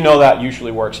because you know that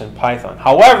usually works in Python.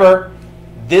 However,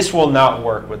 this will not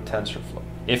work with TensorFlow.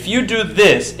 If you do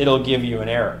this, it'll give you an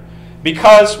error.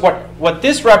 Because what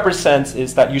this represents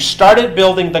is that you started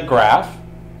building the graph,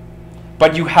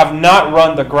 but you have not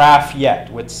run the graph yet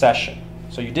with session.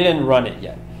 So you didn't run it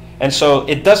yet. And so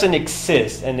it doesn't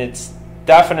exist, and it's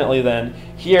definitely then,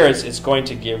 here it's going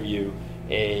to give you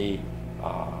an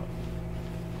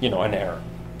error.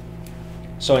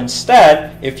 So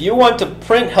instead, if you want to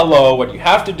print hello, what you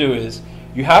have to do is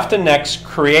you have to next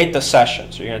create the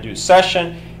session. So you're going to do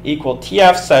session equal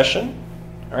tf session.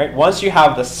 All right. Once you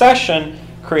have the session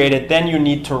created, then you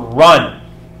need to run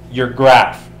your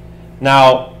graph.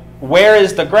 Now, where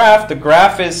is the graph? The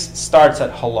graph starts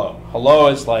at hello. Hello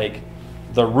is like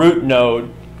the root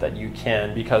node that you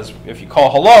can, because if you call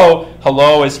hello,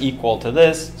 hello is equal to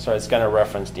this, so it's going to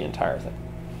reference the entire thing.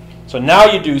 So now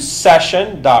you do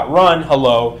session.run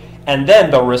hello, and then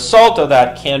the result of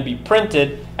that can be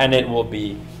printed, and it will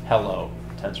be hello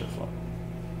TensorFlow.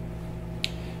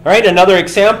 All right, another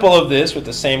example of this with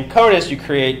the same code is you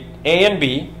create A and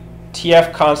B,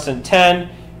 TF constant 10,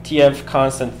 TF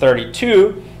constant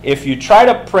 32. If you try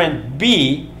to print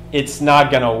B, it's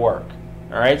not going to work.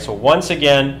 All right, so once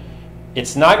again,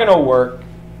 it's not going to work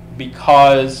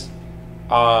because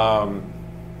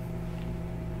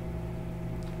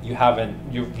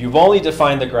you've only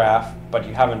defined the graph, but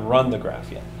you haven't run the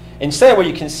graph yet. Instead, what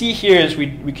you can see here is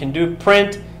we can do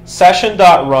print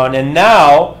session.run, and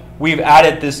now we've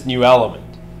added this new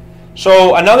element.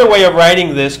 So another way of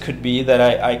writing this could be that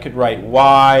I could write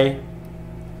y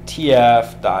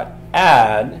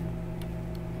tf.add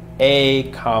a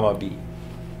comma b.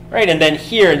 Right, and then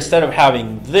here, instead of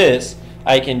having this,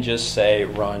 I can just say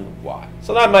run y.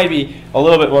 So that might be a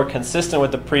little bit more consistent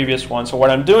with the previous one. So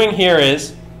what I'm doing here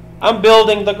is I'm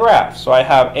building the graph. So I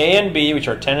have A and B, which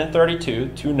are 10 and 32,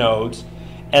 two nodes.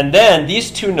 And then these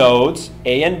two nodes,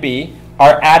 A and B,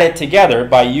 are added together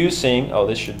by using, oh,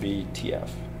 this should be TF.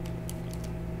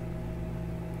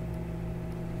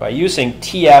 By using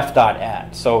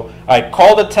tf.add. So I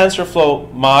call the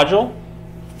TensorFlow module.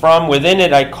 From within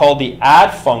it, I call the add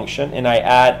function, and I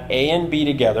add A and B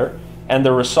together, and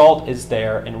the result is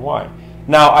there in y.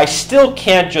 Now, I still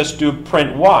can't just do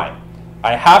print y.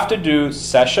 I have to do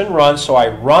session run, so I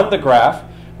run the graph,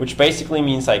 which basically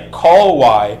means I call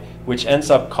y, which ends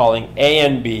up calling A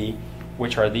and B,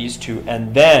 which are these two,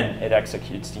 and then it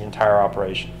executes the entire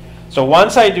operation. So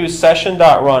once I do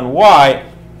session.run y,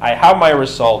 I have my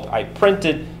result, I print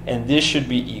it, and this should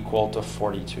be equal to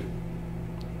 42.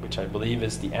 Which I believe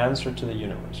is the answer to the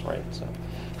universe, right? So,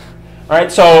 all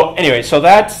right. So anyway, so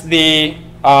that's the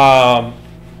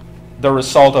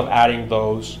result of adding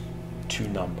those two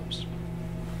numbers.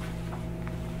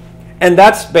 And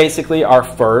that's basically our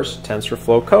first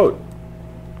TensorFlow code.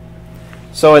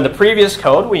 So in the previous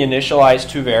code, we initialized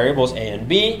two variables, A and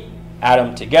B, add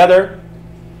them together.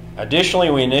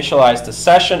 Additionally, we initialized the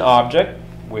session object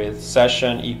with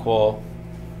session equal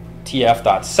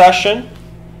tf.session.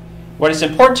 What is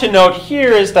important to note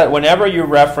here is that whenever you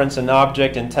reference an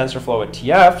object in TensorFlow with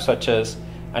tf, such as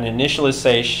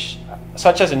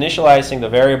initializing the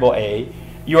variable A,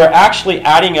 you are actually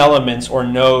adding elements or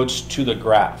nodes to the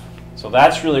graph. So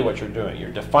that's really what you're doing.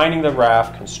 You're defining the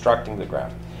graph, constructing the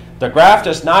graph. The graph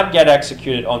does not get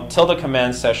executed until the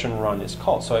command session run is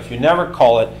called. So if you never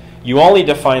call it, you only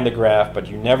define the graph, but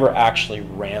you never actually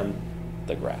ran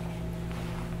the graph.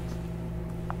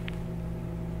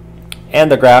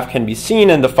 And the graph can be seen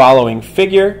in the following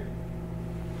figure.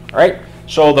 All right.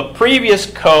 So the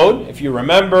previous code, if you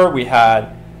remember, we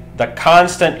had the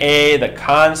constant A, the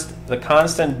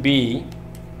constant B.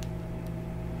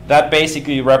 That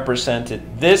basically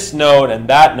represented this node and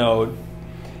that node.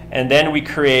 And then we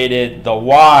created the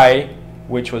Y,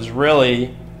 which was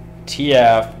really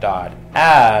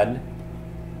tf.add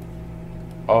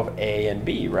of A and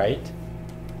B, right?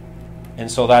 And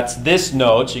so that's this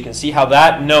node. So you can see how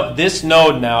this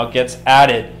node now gets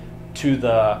added to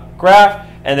the graph.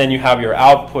 And then you have your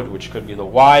output, which could be the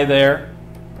Y there.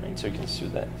 Right? So you can see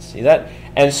that.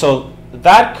 And so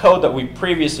that code that we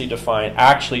previously defined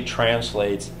actually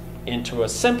translates into a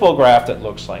simple graph that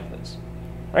looks like this.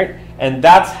 Right? And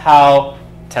that's how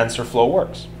TensorFlow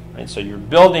works. Right? So you're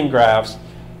building graphs.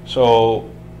 So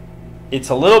it's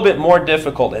a little bit more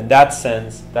difficult in that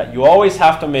sense that you always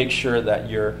have to make sure that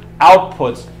your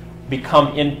outputs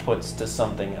become inputs to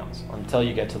something else until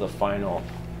you get to the final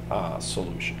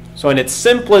solution. So in its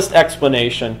simplest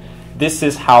explanation, this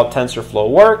is how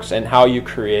TensorFlow works and how you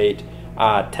create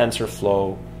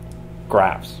TensorFlow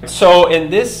graphs. So in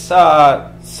this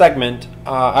segment,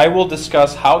 I will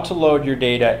discuss how to load your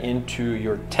data into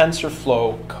your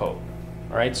TensorFlow code.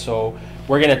 All right, so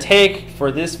we're going to take,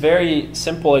 for this very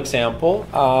simple example,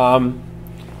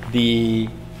 the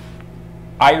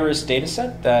Iris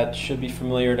dataset that should be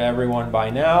familiar to everyone by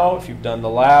now if you've done the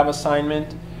lab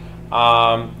assignment.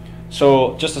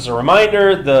 So just as a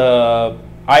reminder, the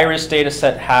Iris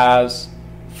dataset has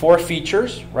 4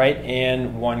 features, right,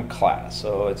 and 1 class.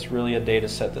 So it's really a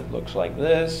dataset that looks like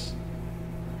this.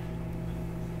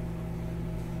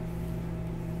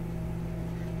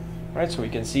 Right, so we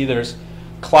can see there's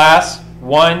class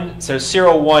 1, so there's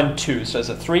 0, 1, 2. So it's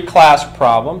a 3-class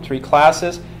problem, 3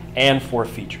 classes, and 4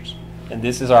 features. And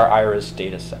this is our Iris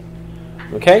dataset.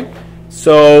 Okay,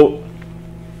 so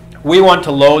we want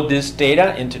to load this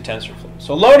data into TensorFlow.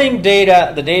 So loading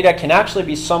data, the data can actually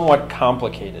be somewhat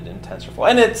complicated in TensorFlow,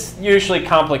 and it's usually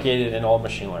complicated in all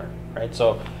machine learning, right?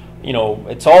 So,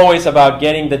 it's always about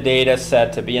getting the data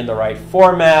set to be in the right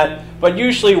format, but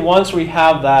usually once we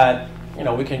have that,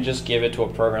 we can just give it to a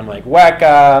program like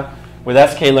Weka. With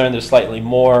sklearn, there's slightly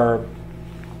more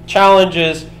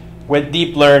challenges. With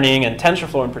deep learning and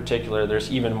TensorFlow in particular,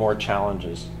 there's even more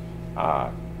challenges,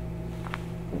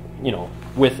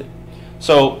 with it.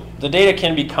 So the data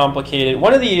can be complicated.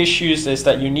 One of the issues is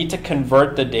that you need to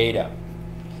convert the data,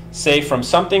 say from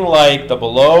something like the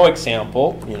below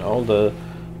example,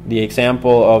 the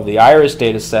example of the Iris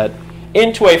dataset,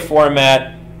 into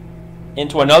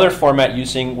another format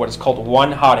using what is called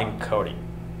one-hot encoding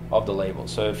of the label.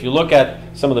 So if you look at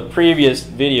some of the previous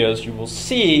videos, you will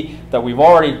see that we've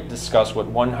already discussed what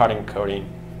one-hot encoding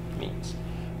means.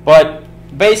 But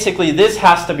basically, this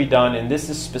has to be done, and this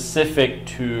is specific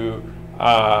to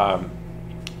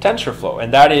TensorFlow,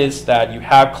 and that is that you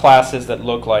have classes that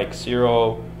look like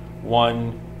 0,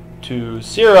 1, 2,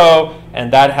 0,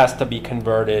 and that has to be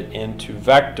converted into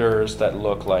vectors that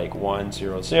look like 1,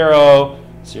 0, 0,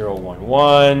 0, 1,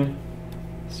 1,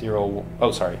 0,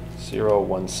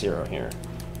 1, 0 here.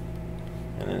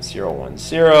 And then 0, 1,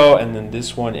 0, and then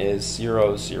this one is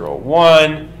 0, 0,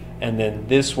 1, and then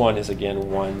this one is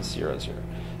again 1, 0, 0.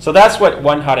 So that's what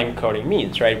one-hot encoding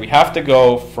means, right? We have to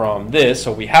go from this,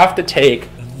 so we have to take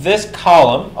this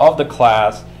column of the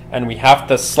class and we have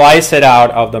to slice it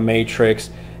out of the matrix,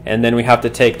 and then we have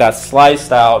to take that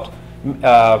sliced out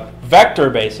vector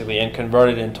basically and convert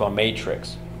it into a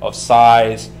matrix of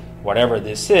size, whatever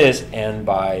this is, n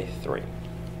by 3.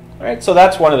 All right, so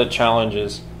that's one of the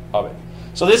challenges of it.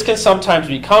 So this can sometimes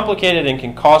be complicated and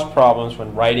can cause problems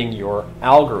when writing your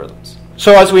algorithms.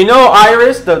 So as we know,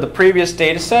 Iris, the previous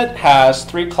data set, has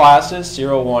 3 classes,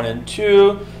 0, 1, and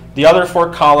 2. The other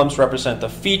 4 columns represent the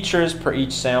features per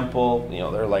each sample.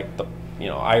 They're like the,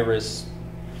 Iris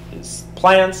is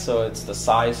plants, so it's the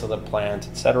size of the plant,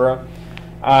 etc.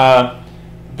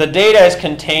 the data is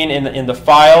contained in the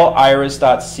file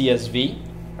iris.csv,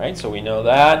 right? So we know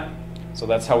that. So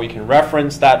that's how we can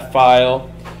reference that file.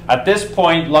 At this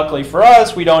point, luckily for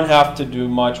us, we don't have to do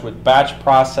much with batch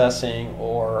processing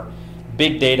or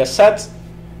big data sets.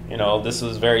 You know, this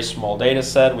is a very small data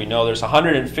set. We know there's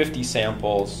 150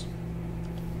 samples,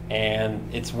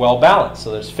 and it's well balanced.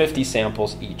 So there's 50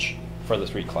 samples each for the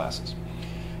 3 classes.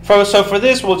 So for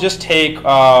this, we'll just take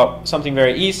something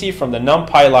very easy from the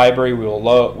NumPy library.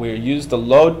 We'll use the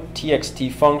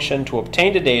load.txt function to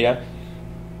obtain the data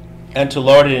and to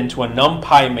load it into a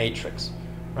NumPy matrix.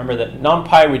 Remember that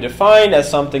NumPy we defined as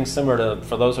something similar to,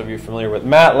 for those of you familiar with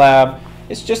MATLAB,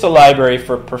 it's just a library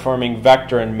for performing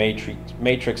vector and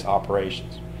matrix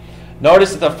operations.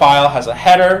 Notice that the file has a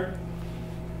header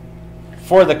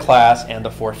for the class and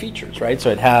the 4 features, right? So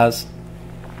it has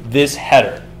this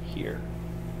header here.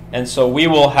 And so we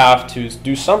will have to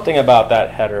do something about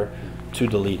that header to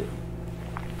delete it.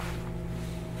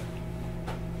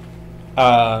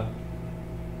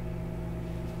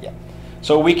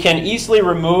 So we can easily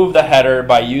remove the header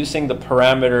by using the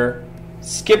parameter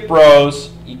skip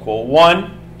rows equal 1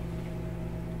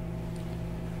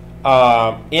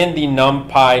 in the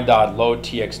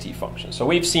numpy.loadtxt function. So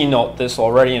we've seen this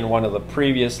already in one of the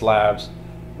previous labs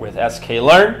with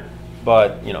sklearn,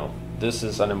 but you know, this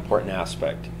is an important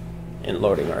aspect in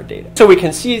loading our data. So we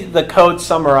can see the code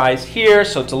summarized here.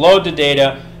 So to load the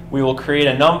data, we will create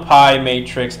a NumPy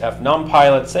matrix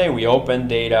fNumPy. Let's say we open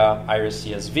data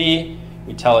iris.csv.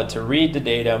 We tell it to read the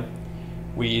data.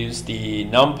 We use the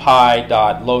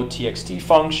numpy.loadtxt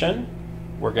function.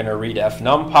 We're going to read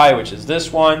fNumPy, which is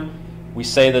this one. We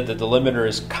say that the delimiter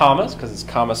is commas because it's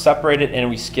comma separated, and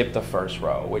we skip the first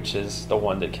row, which is the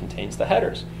one that contains the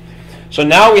headers. So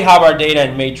now we have our data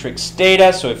in matrix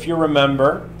data. So if you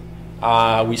remember,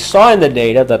 we saw in the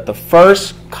data that the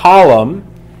first column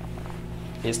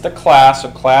is the class. So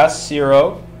class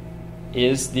 0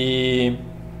 is the,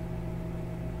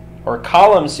 or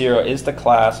column 0 is the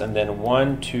class, and then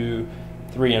 1, 2,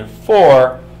 3, and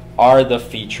 4 are the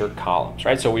feature columns,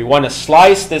 right? So we want to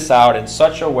slice this out in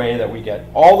such a way that we get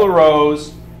all the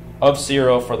rows of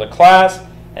 0 for the class,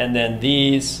 and then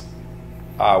these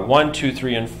 1, 2,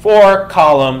 3, and 4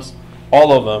 columns,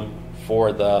 all of them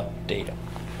for the data.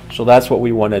 So that's what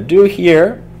we want to do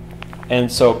here. And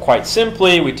so quite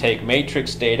simply, we take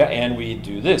matrix data and we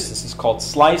do this. This is called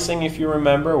slicing, if you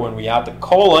remember, when we add the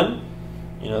colon.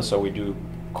 You know, so we do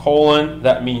colon,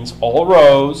 that means all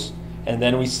rows, and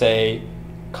then we say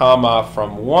comma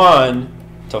from 1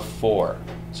 to 4.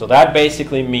 So that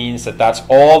basically means that that's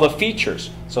all the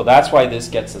features. So that's why this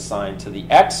gets assigned to the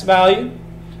X value.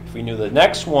 If we knew the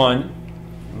next one,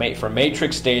 for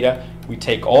matrix data, we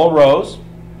take all rows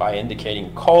by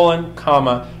indicating colon,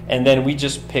 comma, and then we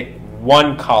just pick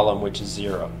one column, which is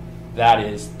 0. That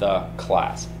is the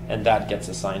class, and that gets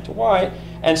assigned to Y.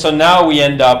 And so now we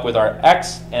end up with our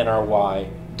X and our Y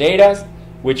data,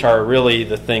 which are really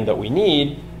the thing that we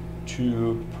need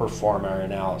to perform our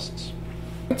analysis.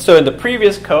 So in the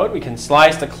previous code, we can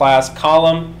slice the class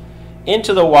column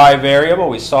into the Y variable.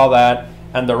 We saw that.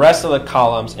 And the rest of the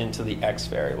columns into the X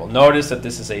variable. Notice that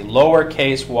this is a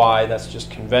lowercase y, that's just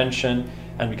convention,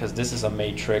 and because this is a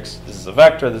matrix, this is a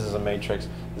vector, this is a matrix,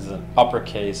 this is an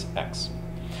uppercase X.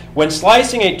 When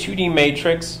slicing a 2D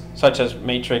matrix, such as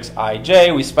matrix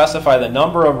ij, we specify the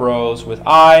number of rows with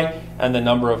I and the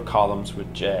number of columns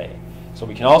with j. So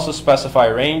we can also specify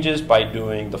ranges by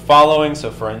doing the following.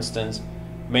 So for instance,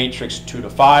 matrix 2 to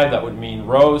 5, that would mean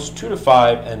rows 2 to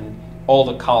 5 and all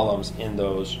the columns in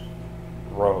those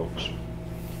rows.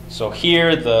 So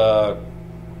here the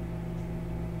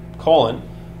colon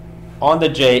on the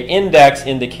J index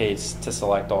indicates to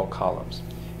select all columns.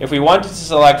 If we wanted to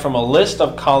select from a list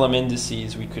of column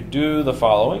indices, we could do the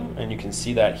following, and you can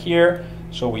see that here.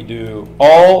 So we do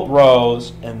all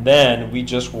rows, and then we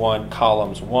just want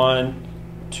columns 1,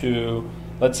 2,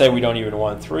 let's say we don't even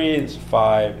want 3, it's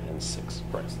 5, and 6,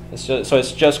 for instance. So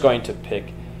it's just going to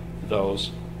pick those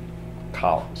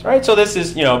columns, right? So this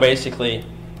is, basically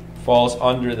falls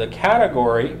under the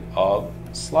category of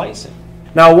slicing.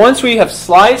 Now, once we have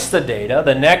sliced the data,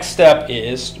 the next step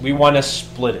is we want to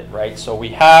split it, right? So we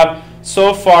have,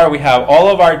 so far we have all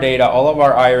of our data, all of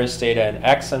our iris data in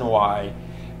X and Y.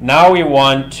 Now we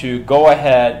want to go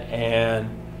ahead and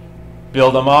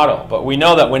build a model. But we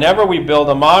know that whenever we build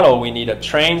a model, we need a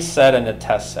train set and a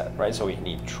test set, right? So we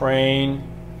need train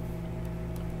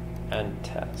and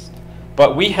test.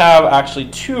 But we have actually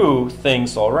two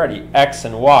things already, X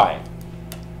and Y,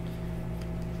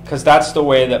 because that's the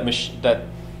way that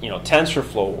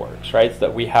TensorFlow works, right?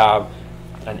 That we have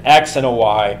an X and a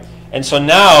Y, And so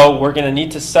now we're going to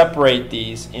need to separate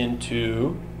these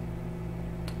into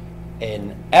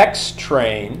an X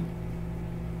train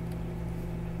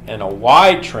and a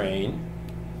Y train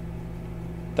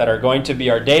that are going to be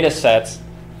our data sets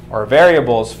or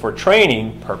variables for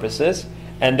training purposes.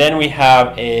 And then we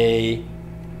have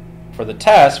for the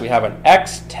test, we have an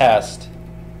X test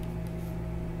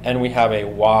and we have a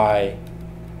Y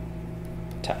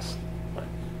test.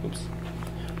 Oops.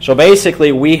 So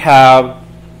basically we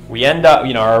end up,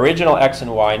 our original X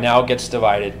and Y now gets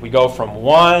divided. We go from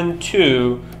 1,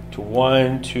 2 to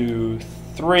 1, 2,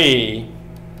 3,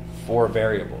 4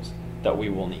 variables that we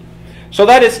will need. So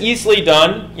that is easily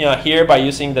done here by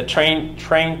using the train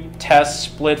test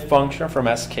split function from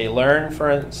sklearn, for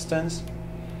instance.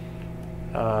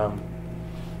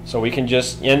 So we can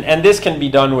just, and this can be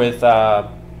done with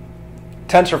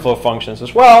TensorFlow functions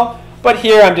as well, but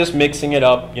here I'm just mixing it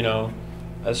up.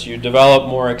 As you develop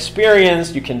more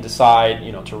experience, you can decide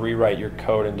to rewrite your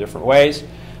code in different ways.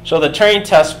 So the train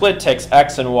test split takes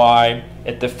X and Y.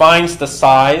 It defines the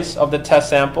size of the test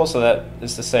sample, so that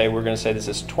is to say we're going to say this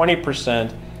is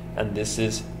 20% and this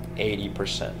is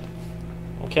 80%.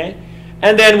 Okay?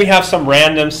 And then we have some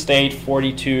random state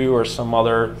 42 or some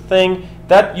other thing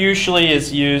that usually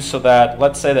is used so that,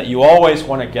 let's say that you always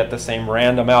want to get the same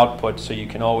random output, so you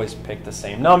can always pick the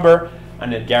same number,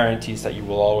 and it guarantees that you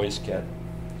will always get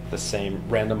the same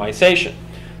randomization.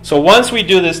 So once we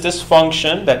do this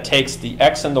function that takes the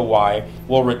X and the Y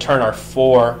will return our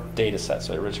 4 data sets.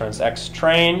 So it returns X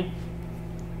train,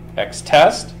 X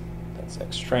test, that's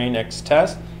X train, X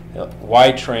test,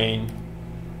 Y train,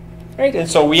 right? And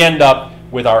so we end up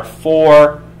with our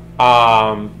 4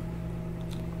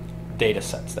 data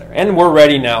sets there. And we're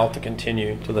ready now to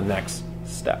continue to the next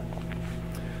step.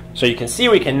 So you can see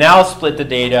we can now split the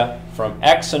data from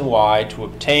X and Y to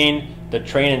obtain the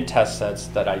train and test sets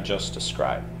that I just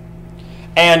described.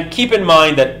 And keep in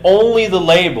mind that only the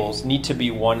labels need to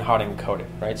be one-hot encoded,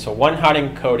 right? So one-hot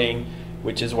encoding,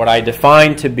 which is what I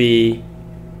define to be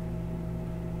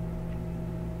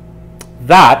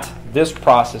this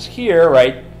process here,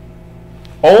 right,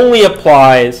 only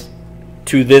applies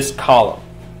to this column,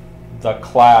 the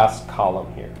class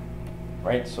column here,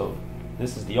 right? So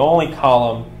this is the only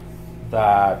column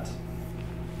that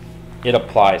it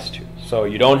applies to. So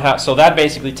you don't have, so that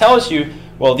basically tells you,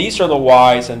 well, these are the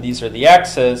Y's and these are the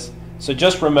X's. So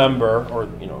just remember, or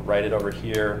write it over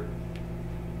here.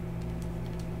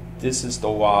 This is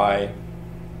the Y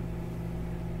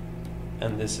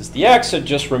and this is the X. So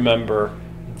just remember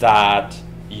that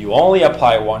you only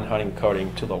apply one-hot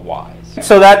encoding to the Y's.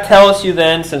 So that tells you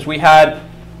then, since we had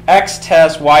X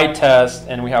test, Y test,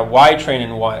 and we have Y train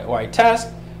and Y test,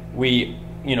 we,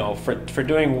 for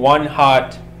doing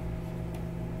one-hot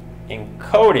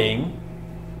encoding,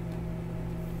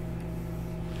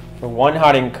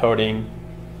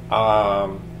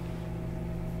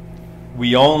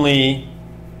 we only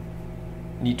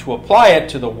need to apply it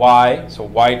to the Y, so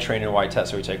Y train and Y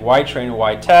test. So we take Y train and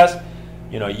Y test,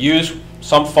 use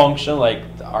some function like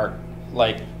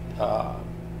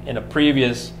in a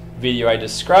previous video I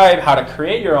described how to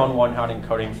create your own one-hot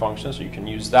encoding function, so you can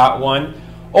use that one.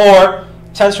 Or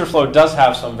TensorFlow does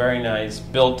have some very nice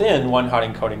built-in one-hot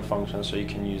encoding functions, so you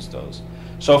can use those.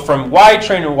 So from Y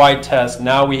train and Y test,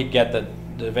 now we get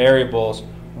the variables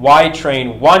Y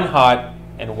train one-hot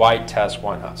and Y test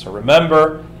one-hot. So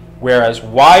remember, whereas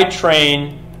Y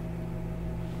train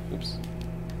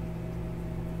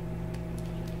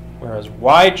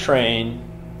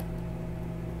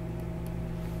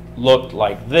looked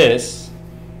like this,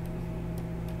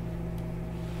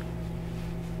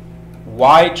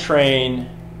 Y train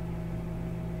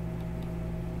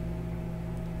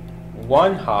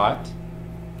one-hot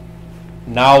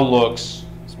now looks,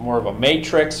 it's more of a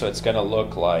matrix, so it's going to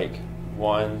look like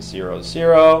 1, 0,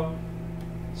 0,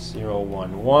 0,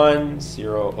 1, 1,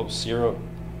 0, 0,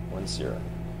 1, 0,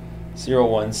 0,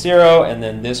 1, 0, and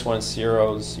then this one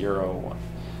 0, 0, 1.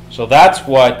 So that's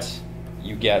what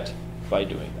you get by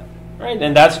doing that, right?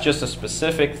 And that's just a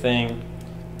specific thing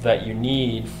that you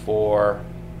need for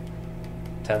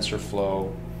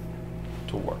TensorFlow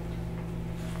to work.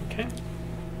 Okay.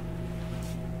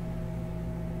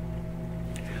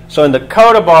 So in the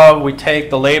code above, we take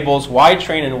the labels Y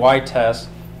train and Y test,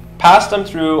 pass them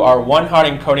through our one-hot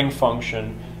encoding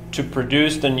function to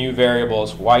produce the new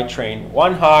variables Y train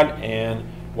one-hot and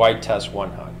Y test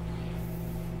one-hot.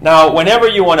 Now, whenever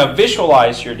you want to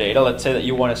visualize your data, let's say that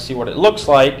you want to see what it looks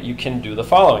like, you can do the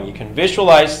following. You can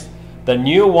visualize the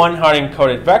new one-hot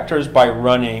encoded vectors by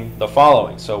running the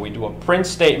following. So we do a print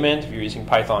statement. If you're using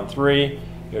Python 3, it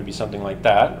would be something like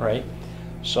that, right?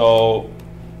 So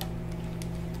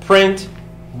print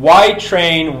Y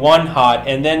train 1 hot,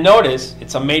 and then notice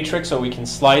it's a matrix so we can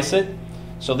slice it.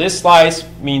 So this slice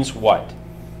means what?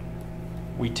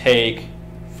 We take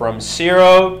from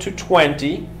 0 to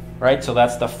 20, right? So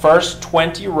that's the first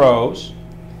 20 rows,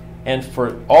 and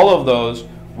for all of those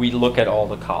we look at all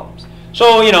the columns.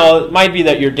 So it might be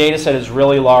that your data set is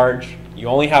really large. You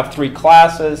only have 3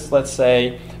 classes, let's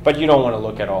say, but you don't want to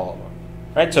look at all of them,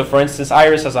 right? So for instance,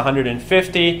 Iris has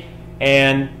 150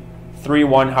 and 3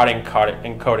 1-hot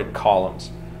encoded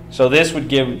columns. So this would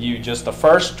give you just the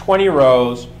first 20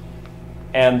 rows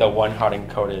and the 1-hot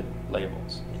encoded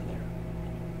labels in there.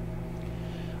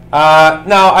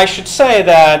 Now I should say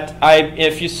that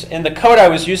in the code I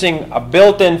was using a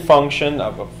built-in function,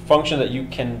 a function that you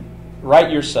can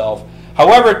write yourself.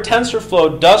 However,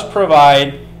 TensorFlow does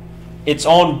provide its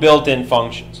own built-in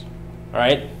functions,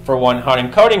 right, for 1-hot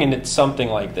encoding, and it's something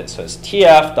like this. So it's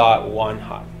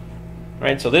tf.1hot.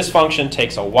 Right? So this function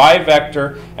takes a y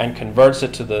vector and converts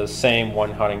it to the same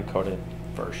 1-hot encoded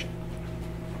version.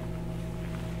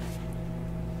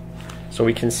 So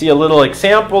we can see a little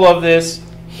example of this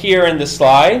here in the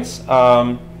slides.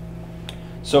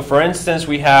 So for instance,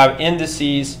 we have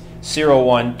indices 0,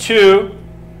 1, 2.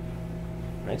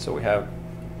 Right? So we have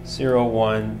 0,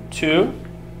 1, 2.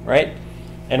 Right?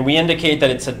 And we indicate that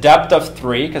it's a depth of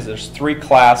 3 because there's 3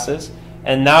 classes.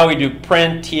 And now we do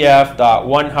print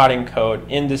tf.1hot encode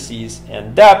indices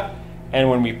and depth. And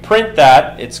when we print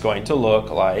that, it's going to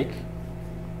look like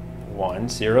 1,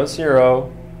 0,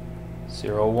 0,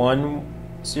 0, 1,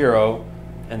 0,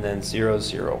 and then 0,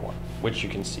 0, 1, which you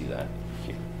can see that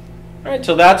here. All right,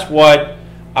 so that's what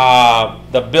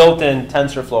the built-in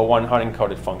TensorFlow 1-hot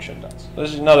encoded function does.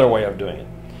 This is another way of doing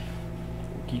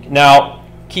it. Now,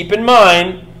 keep in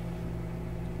mind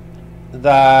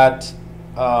that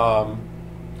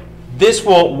this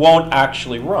won't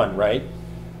actually run, right?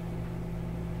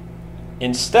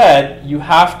 Instead, you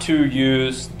have to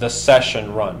use the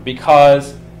session run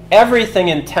because everything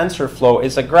in TensorFlow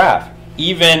is a graph.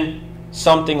 Even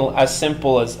something as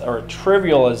simple as or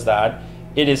trivial as that,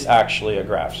 it is actually a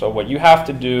graph. So what you have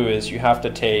to do is you have to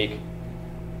take,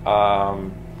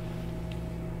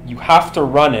 you have to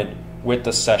run it with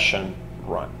the session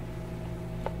run.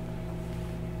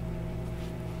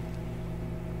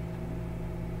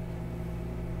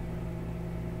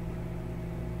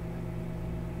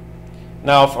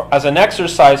 Now, as an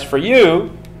exercise for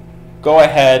you, go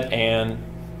ahead and,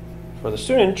 for the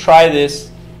student, try this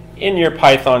in your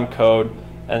Python code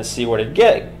and see what it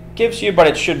gives you, but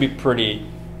it should be pretty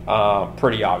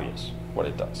obvious what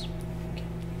it does. Okay.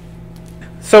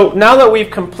 So now that we've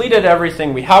completed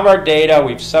everything, we have our data,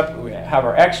 we have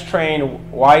our X train,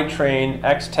 Y train,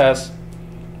 X test,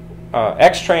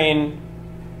 X train,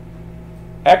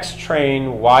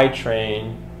 Y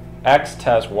train, X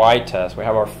test, Y test. We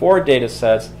have our 4 data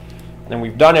sets, and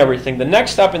we've done everything. The next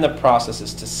step in the process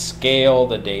is to scale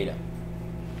the data,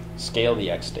 scale the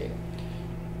X data.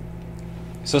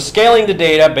 So scaling the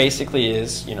data basically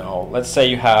is, let's say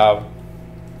you have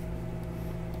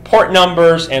port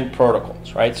numbers and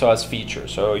protocols, right? So as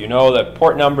features. So you know that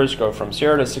port numbers go from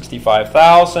 0 to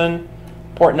 65,000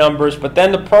 port numbers, but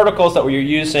then the protocols that we're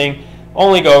using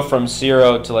only go from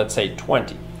 0 to, let's say,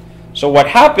 20. So what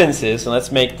happens is, and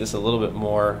let's make this a little bit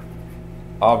more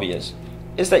obvious,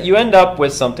 is that you end up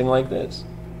with something like this.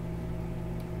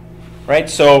 Right?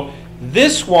 So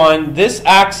this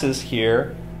axis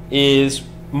here is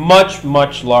much,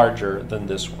 much larger than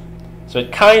this one. So it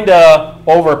kind of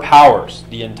overpowers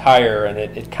the entire, and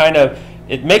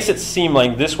it makes it seem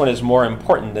like this one is more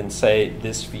important than, say,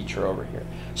 this feature over here.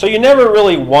 So you never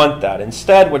really want that.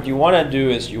 Instead, what you want to do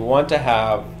is you want to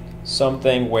have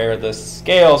something where the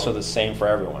scales are the same for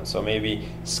everyone. So maybe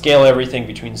scale everything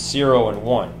between 0 and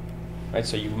 1. Right?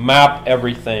 So you map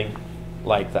everything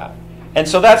like that. And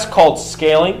so that's called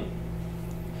scaling.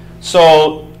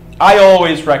 So I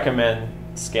always recommend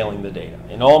scaling the data.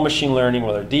 In all machine learning,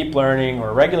 whether deep learning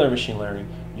or regular machine learning,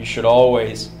 you should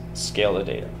always scale the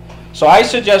data. So I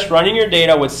suggest running your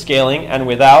data with scaling and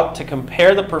without to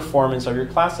compare the performance of your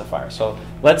classifier. So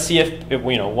let's see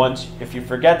if you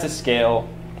forget to scale,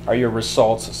 are your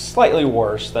results slightly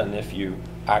worse than if you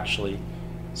actually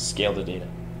scale the data.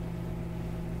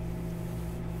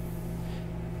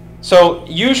 So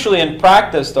usually in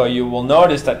practice, though, you will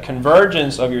notice that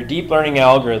convergence of your deep learning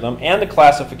algorithm and the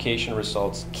classification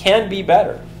results can be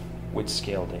better with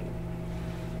scaled data.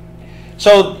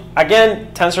 So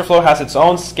again, TensorFlow has its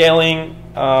own scaling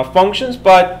functions,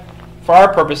 but for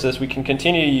our purposes, we can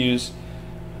continue to use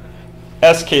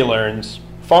sklearn's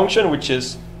function, which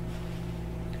is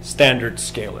standard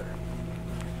scaler.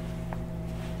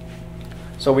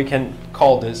 So we can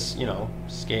call this,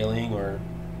 scaling or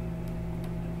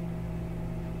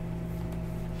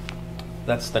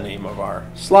That's the name of our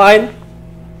slide. All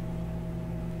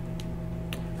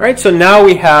right, so now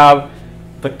we have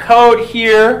the code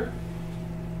here.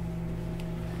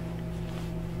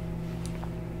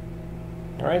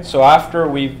 All right, so after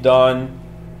we've done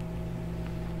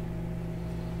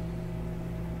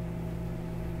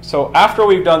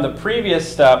the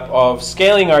previous step of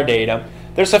scaling our data,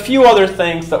 there's a few other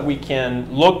things that we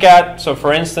can look at. So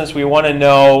for instance, we want to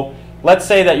know, let's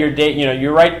say that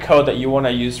you write code that you want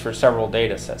to use for several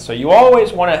data sets. So you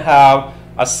always want to have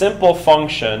a simple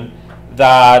function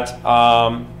that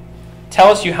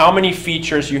tells you how many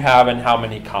features you have and how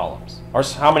many columns, or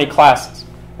how many classes.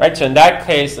 Right? So in that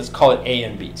case, let's call it A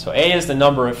and B. So A is the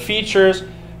number of features,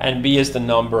 and B is the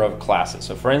number of classes.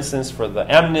 So for instance, for the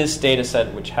MNIST data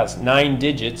set, which has 9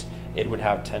 digits, it would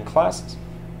have 10 classes.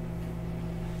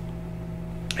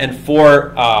 And 4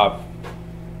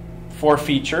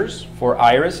 features, 4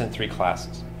 iris, and 3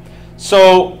 classes.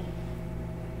 So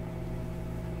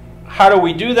how do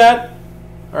we do that?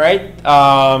 All right.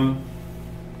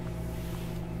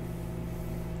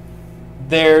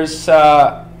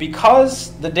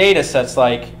 Because the data sets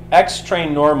like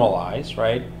X-train normalize,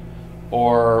 right,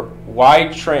 or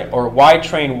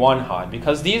Y-train one-hot,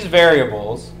 because these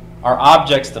variables are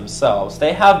objects themselves,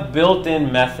 they have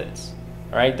built-in methods,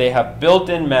 right? They have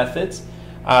built-in methods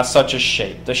such as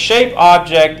shape. The shape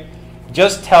object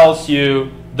just tells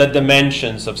you the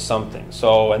dimensions of something.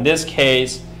 So in this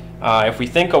case, if we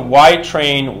think of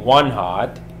Y-train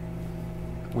one-hot,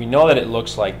 we know that it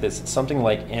looks like this. It's something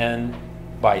like n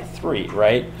by 3,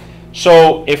 right?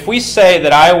 So if we say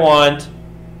that I want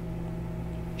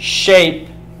shape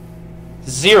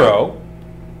 0,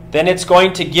 then it's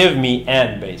going to give me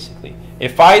n, basically.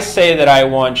 If I say that I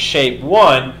want shape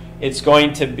 1, it's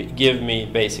going to give me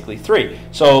basically 3.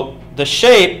 So the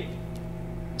shape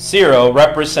 0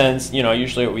 represents,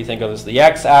 usually what we think of as the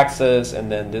x-axis,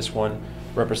 and then this one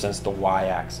represents the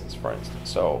y-axis, for instance.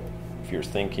 So if you're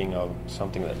thinking of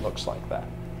something that looks like that.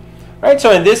 Right,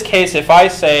 so in this case, if I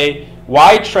say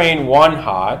Y-train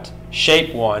one-hot,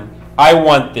 shape 1, I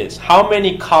want this. How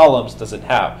many columns does it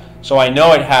have? So I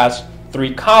know it has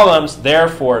 3 columns,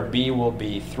 therefore B will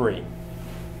be 3.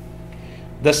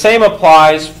 The same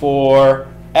applies for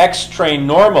X-train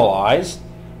normalized.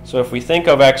 So if we think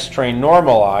of X-train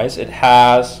normalized, it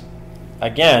has,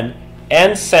 again,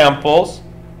 n samples,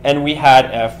 and we had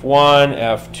F1,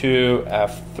 F2,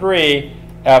 F3,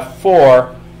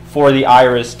 F4 for the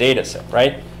iris data set,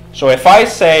 right? So if I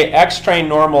say X-train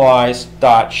normalized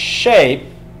dot shape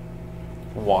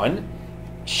 1,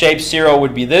 shape 0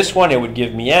 would be this one, it would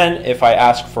give me n. If I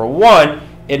ask for 1,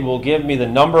 it will give me the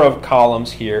number of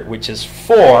columns here, which is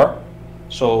 4.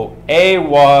 So A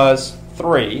was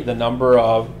 3, the number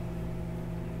of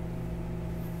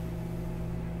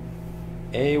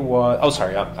A was, oh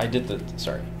sorry,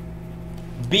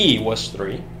 B was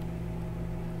 3.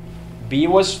 B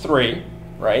was 3,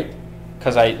 right?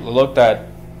 Because I looked at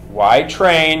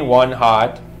Y-train,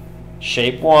 one-hot,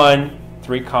 shape 1,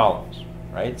 3 columns,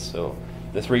 right? So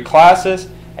the 3 classes.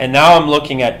 And now I'm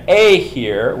looking at A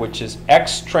here, which is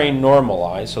X-train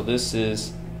normalized. So this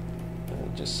is, let me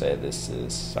just say this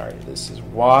is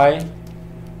Y,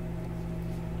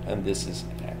 and this is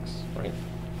X, right?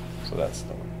 So that's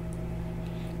the one.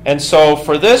 And so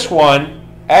for this one,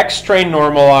 X-train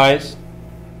normalized,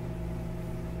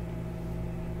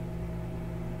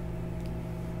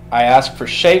 I ask for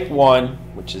shape 1,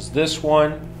 which is this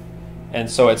one, and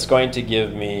so it's going to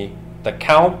give me the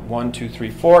count, 1, 2, 3,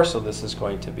 4, so this is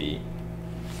going to be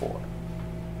 4.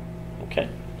 Okay?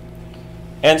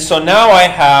 And so now I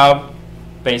have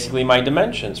basically my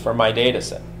dimensions for my data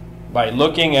set. By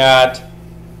looking at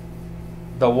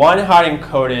the one-hot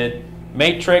encoded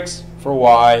matrix for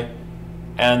Y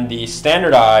and the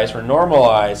standardized or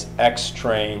normalized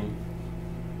X-train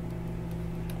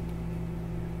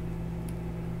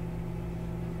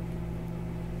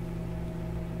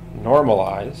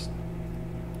normalized,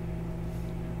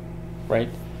 right,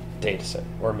 data set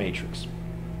or matrix.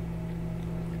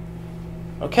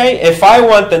 Okay, if I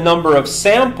want the number of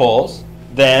samples,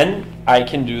 then I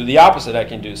can do the opposite. I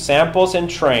can do samples and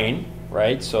train,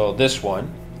 right? So this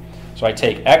one. So I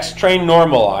take X-train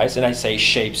normalized and I say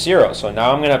shape 0. So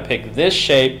now I'm going to pick this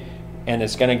shape and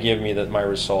it's going to give me that my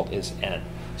result is n.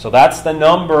 So that's the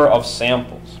number of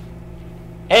samples.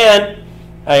 And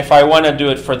if I want to do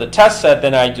it for the test set,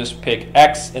 then I just pick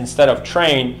X instead of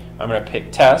train. I'm going to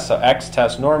pick test. So X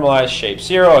test normalized shape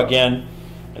 0. Again,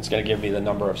 it's going to give me the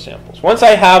number of samples. Once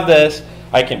I have this,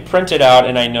 I can print it out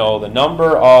and I know the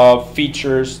number of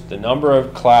features, the number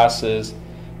of classes,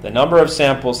 the number of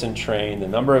samples in train, the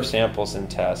number of samples in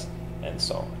test, and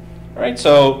so on. All right,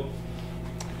 so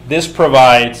this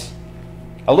provides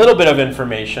a little bit of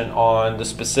information on the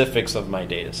specifics of my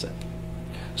data set.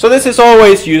 So this is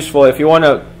always useful if you want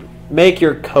to make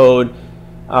your code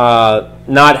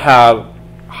not have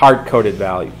hard-coded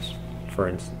values, for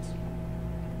instance.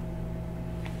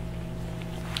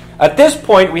 At this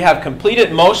point, we have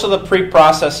completed most of the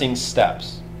pre-processing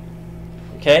steps.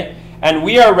 Okay? And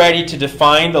we are ready to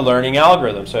define the learning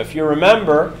algorithm. So if you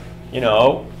remember,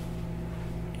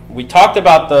 we talked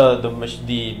about the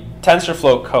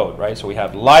TensorFlow code, right? So we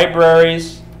have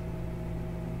libraries,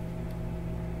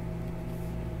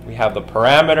 we have the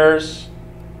parameters,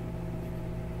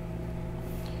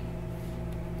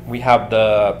 we have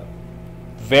the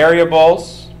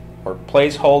variables or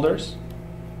placeholders,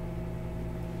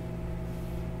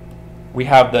 we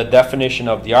have the definition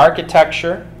of the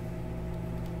architecture,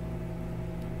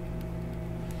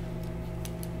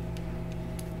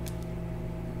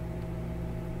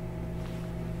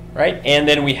 right? And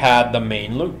then we had the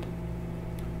main loop,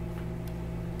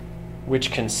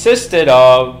 which consisted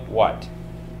of what?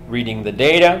 Reading the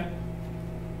data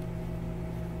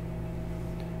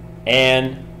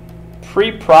and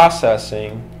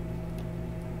pre-processing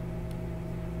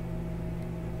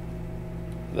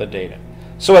the data.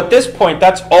 So at this point,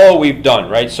 that's all we've done,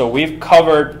 right? So we've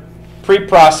covered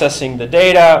pre-processing the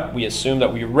data. We assume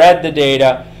that we read the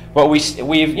data. But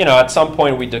we've at some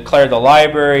point we declared the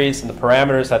libraries and the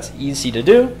parameters. That's easy to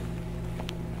do.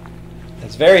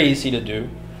 It's very easy to do.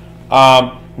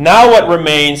 Now what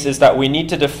remains is that we need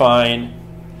to define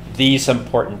these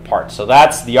important parts. So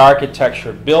that's the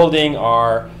architecture, building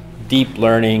our deep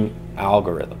learning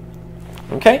algorithm.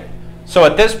 Okay? So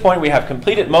at this point we have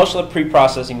completed most of the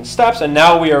pre-processing steps, and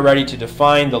now we are ready to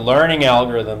define the learning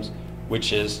algorithms,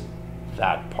 which is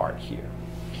that part here.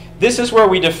 This is where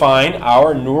we define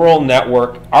our neural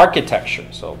network architecture.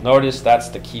 So notice that's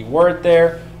the key word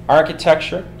there,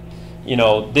 architecture.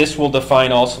 This will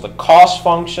define also the cost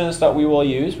functions that we will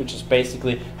use, which is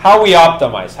basically how we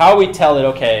optimize, how we tell it,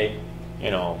 okay,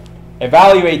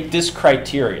 evaluate this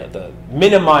criteria,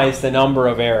 minimize the number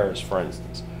of errors, for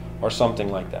instance, or something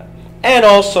like that. And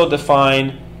also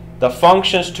define the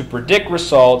functions to predict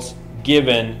results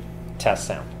given test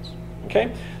samples.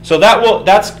 Okay? So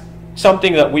that's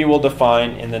something that we will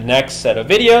define in the next set of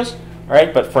videos. All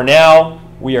right, but for now,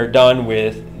 we are done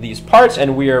with these parts,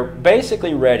 and we are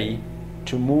basically ready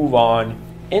to move on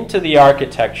into the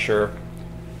architecture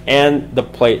and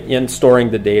storing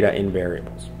the data in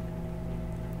variables.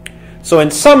 So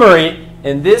in summary,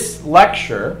 in this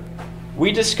lecture,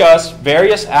 we discussed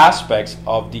various aspects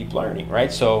of deep learning,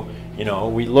 right? So,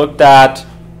 we looked at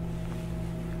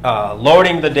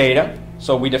loading the data.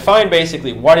 So we defined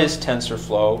basically what is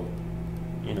TensorFlow.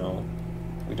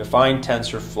 We defined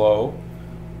TensorFlow.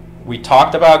 We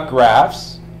talked about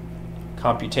graphs,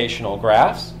 computational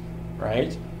graphs,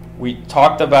 right? We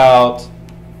talked about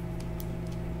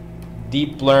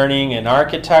deep learning and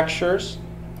architectures.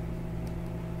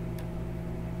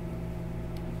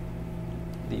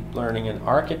 Deep learning and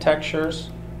architectures,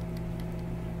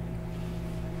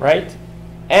 right?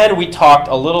 And we talked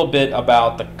a little bit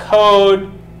about the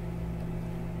code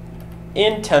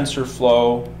in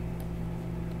TensorFlow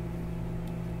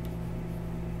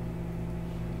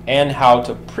and how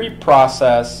to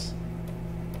pre-process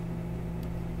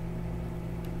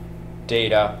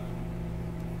data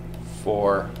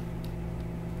for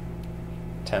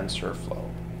TensorFlow,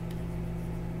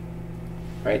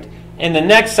 right? In the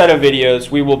next set of videos,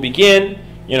 we will begin,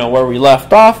 where we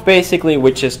left off, basically,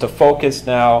 which is to focus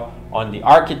now on the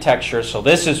architecture. So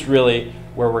this is really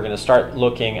where we're going to start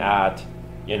looking at,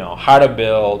 how to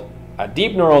build a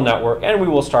deep neural network, and we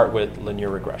will start with linear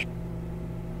regression.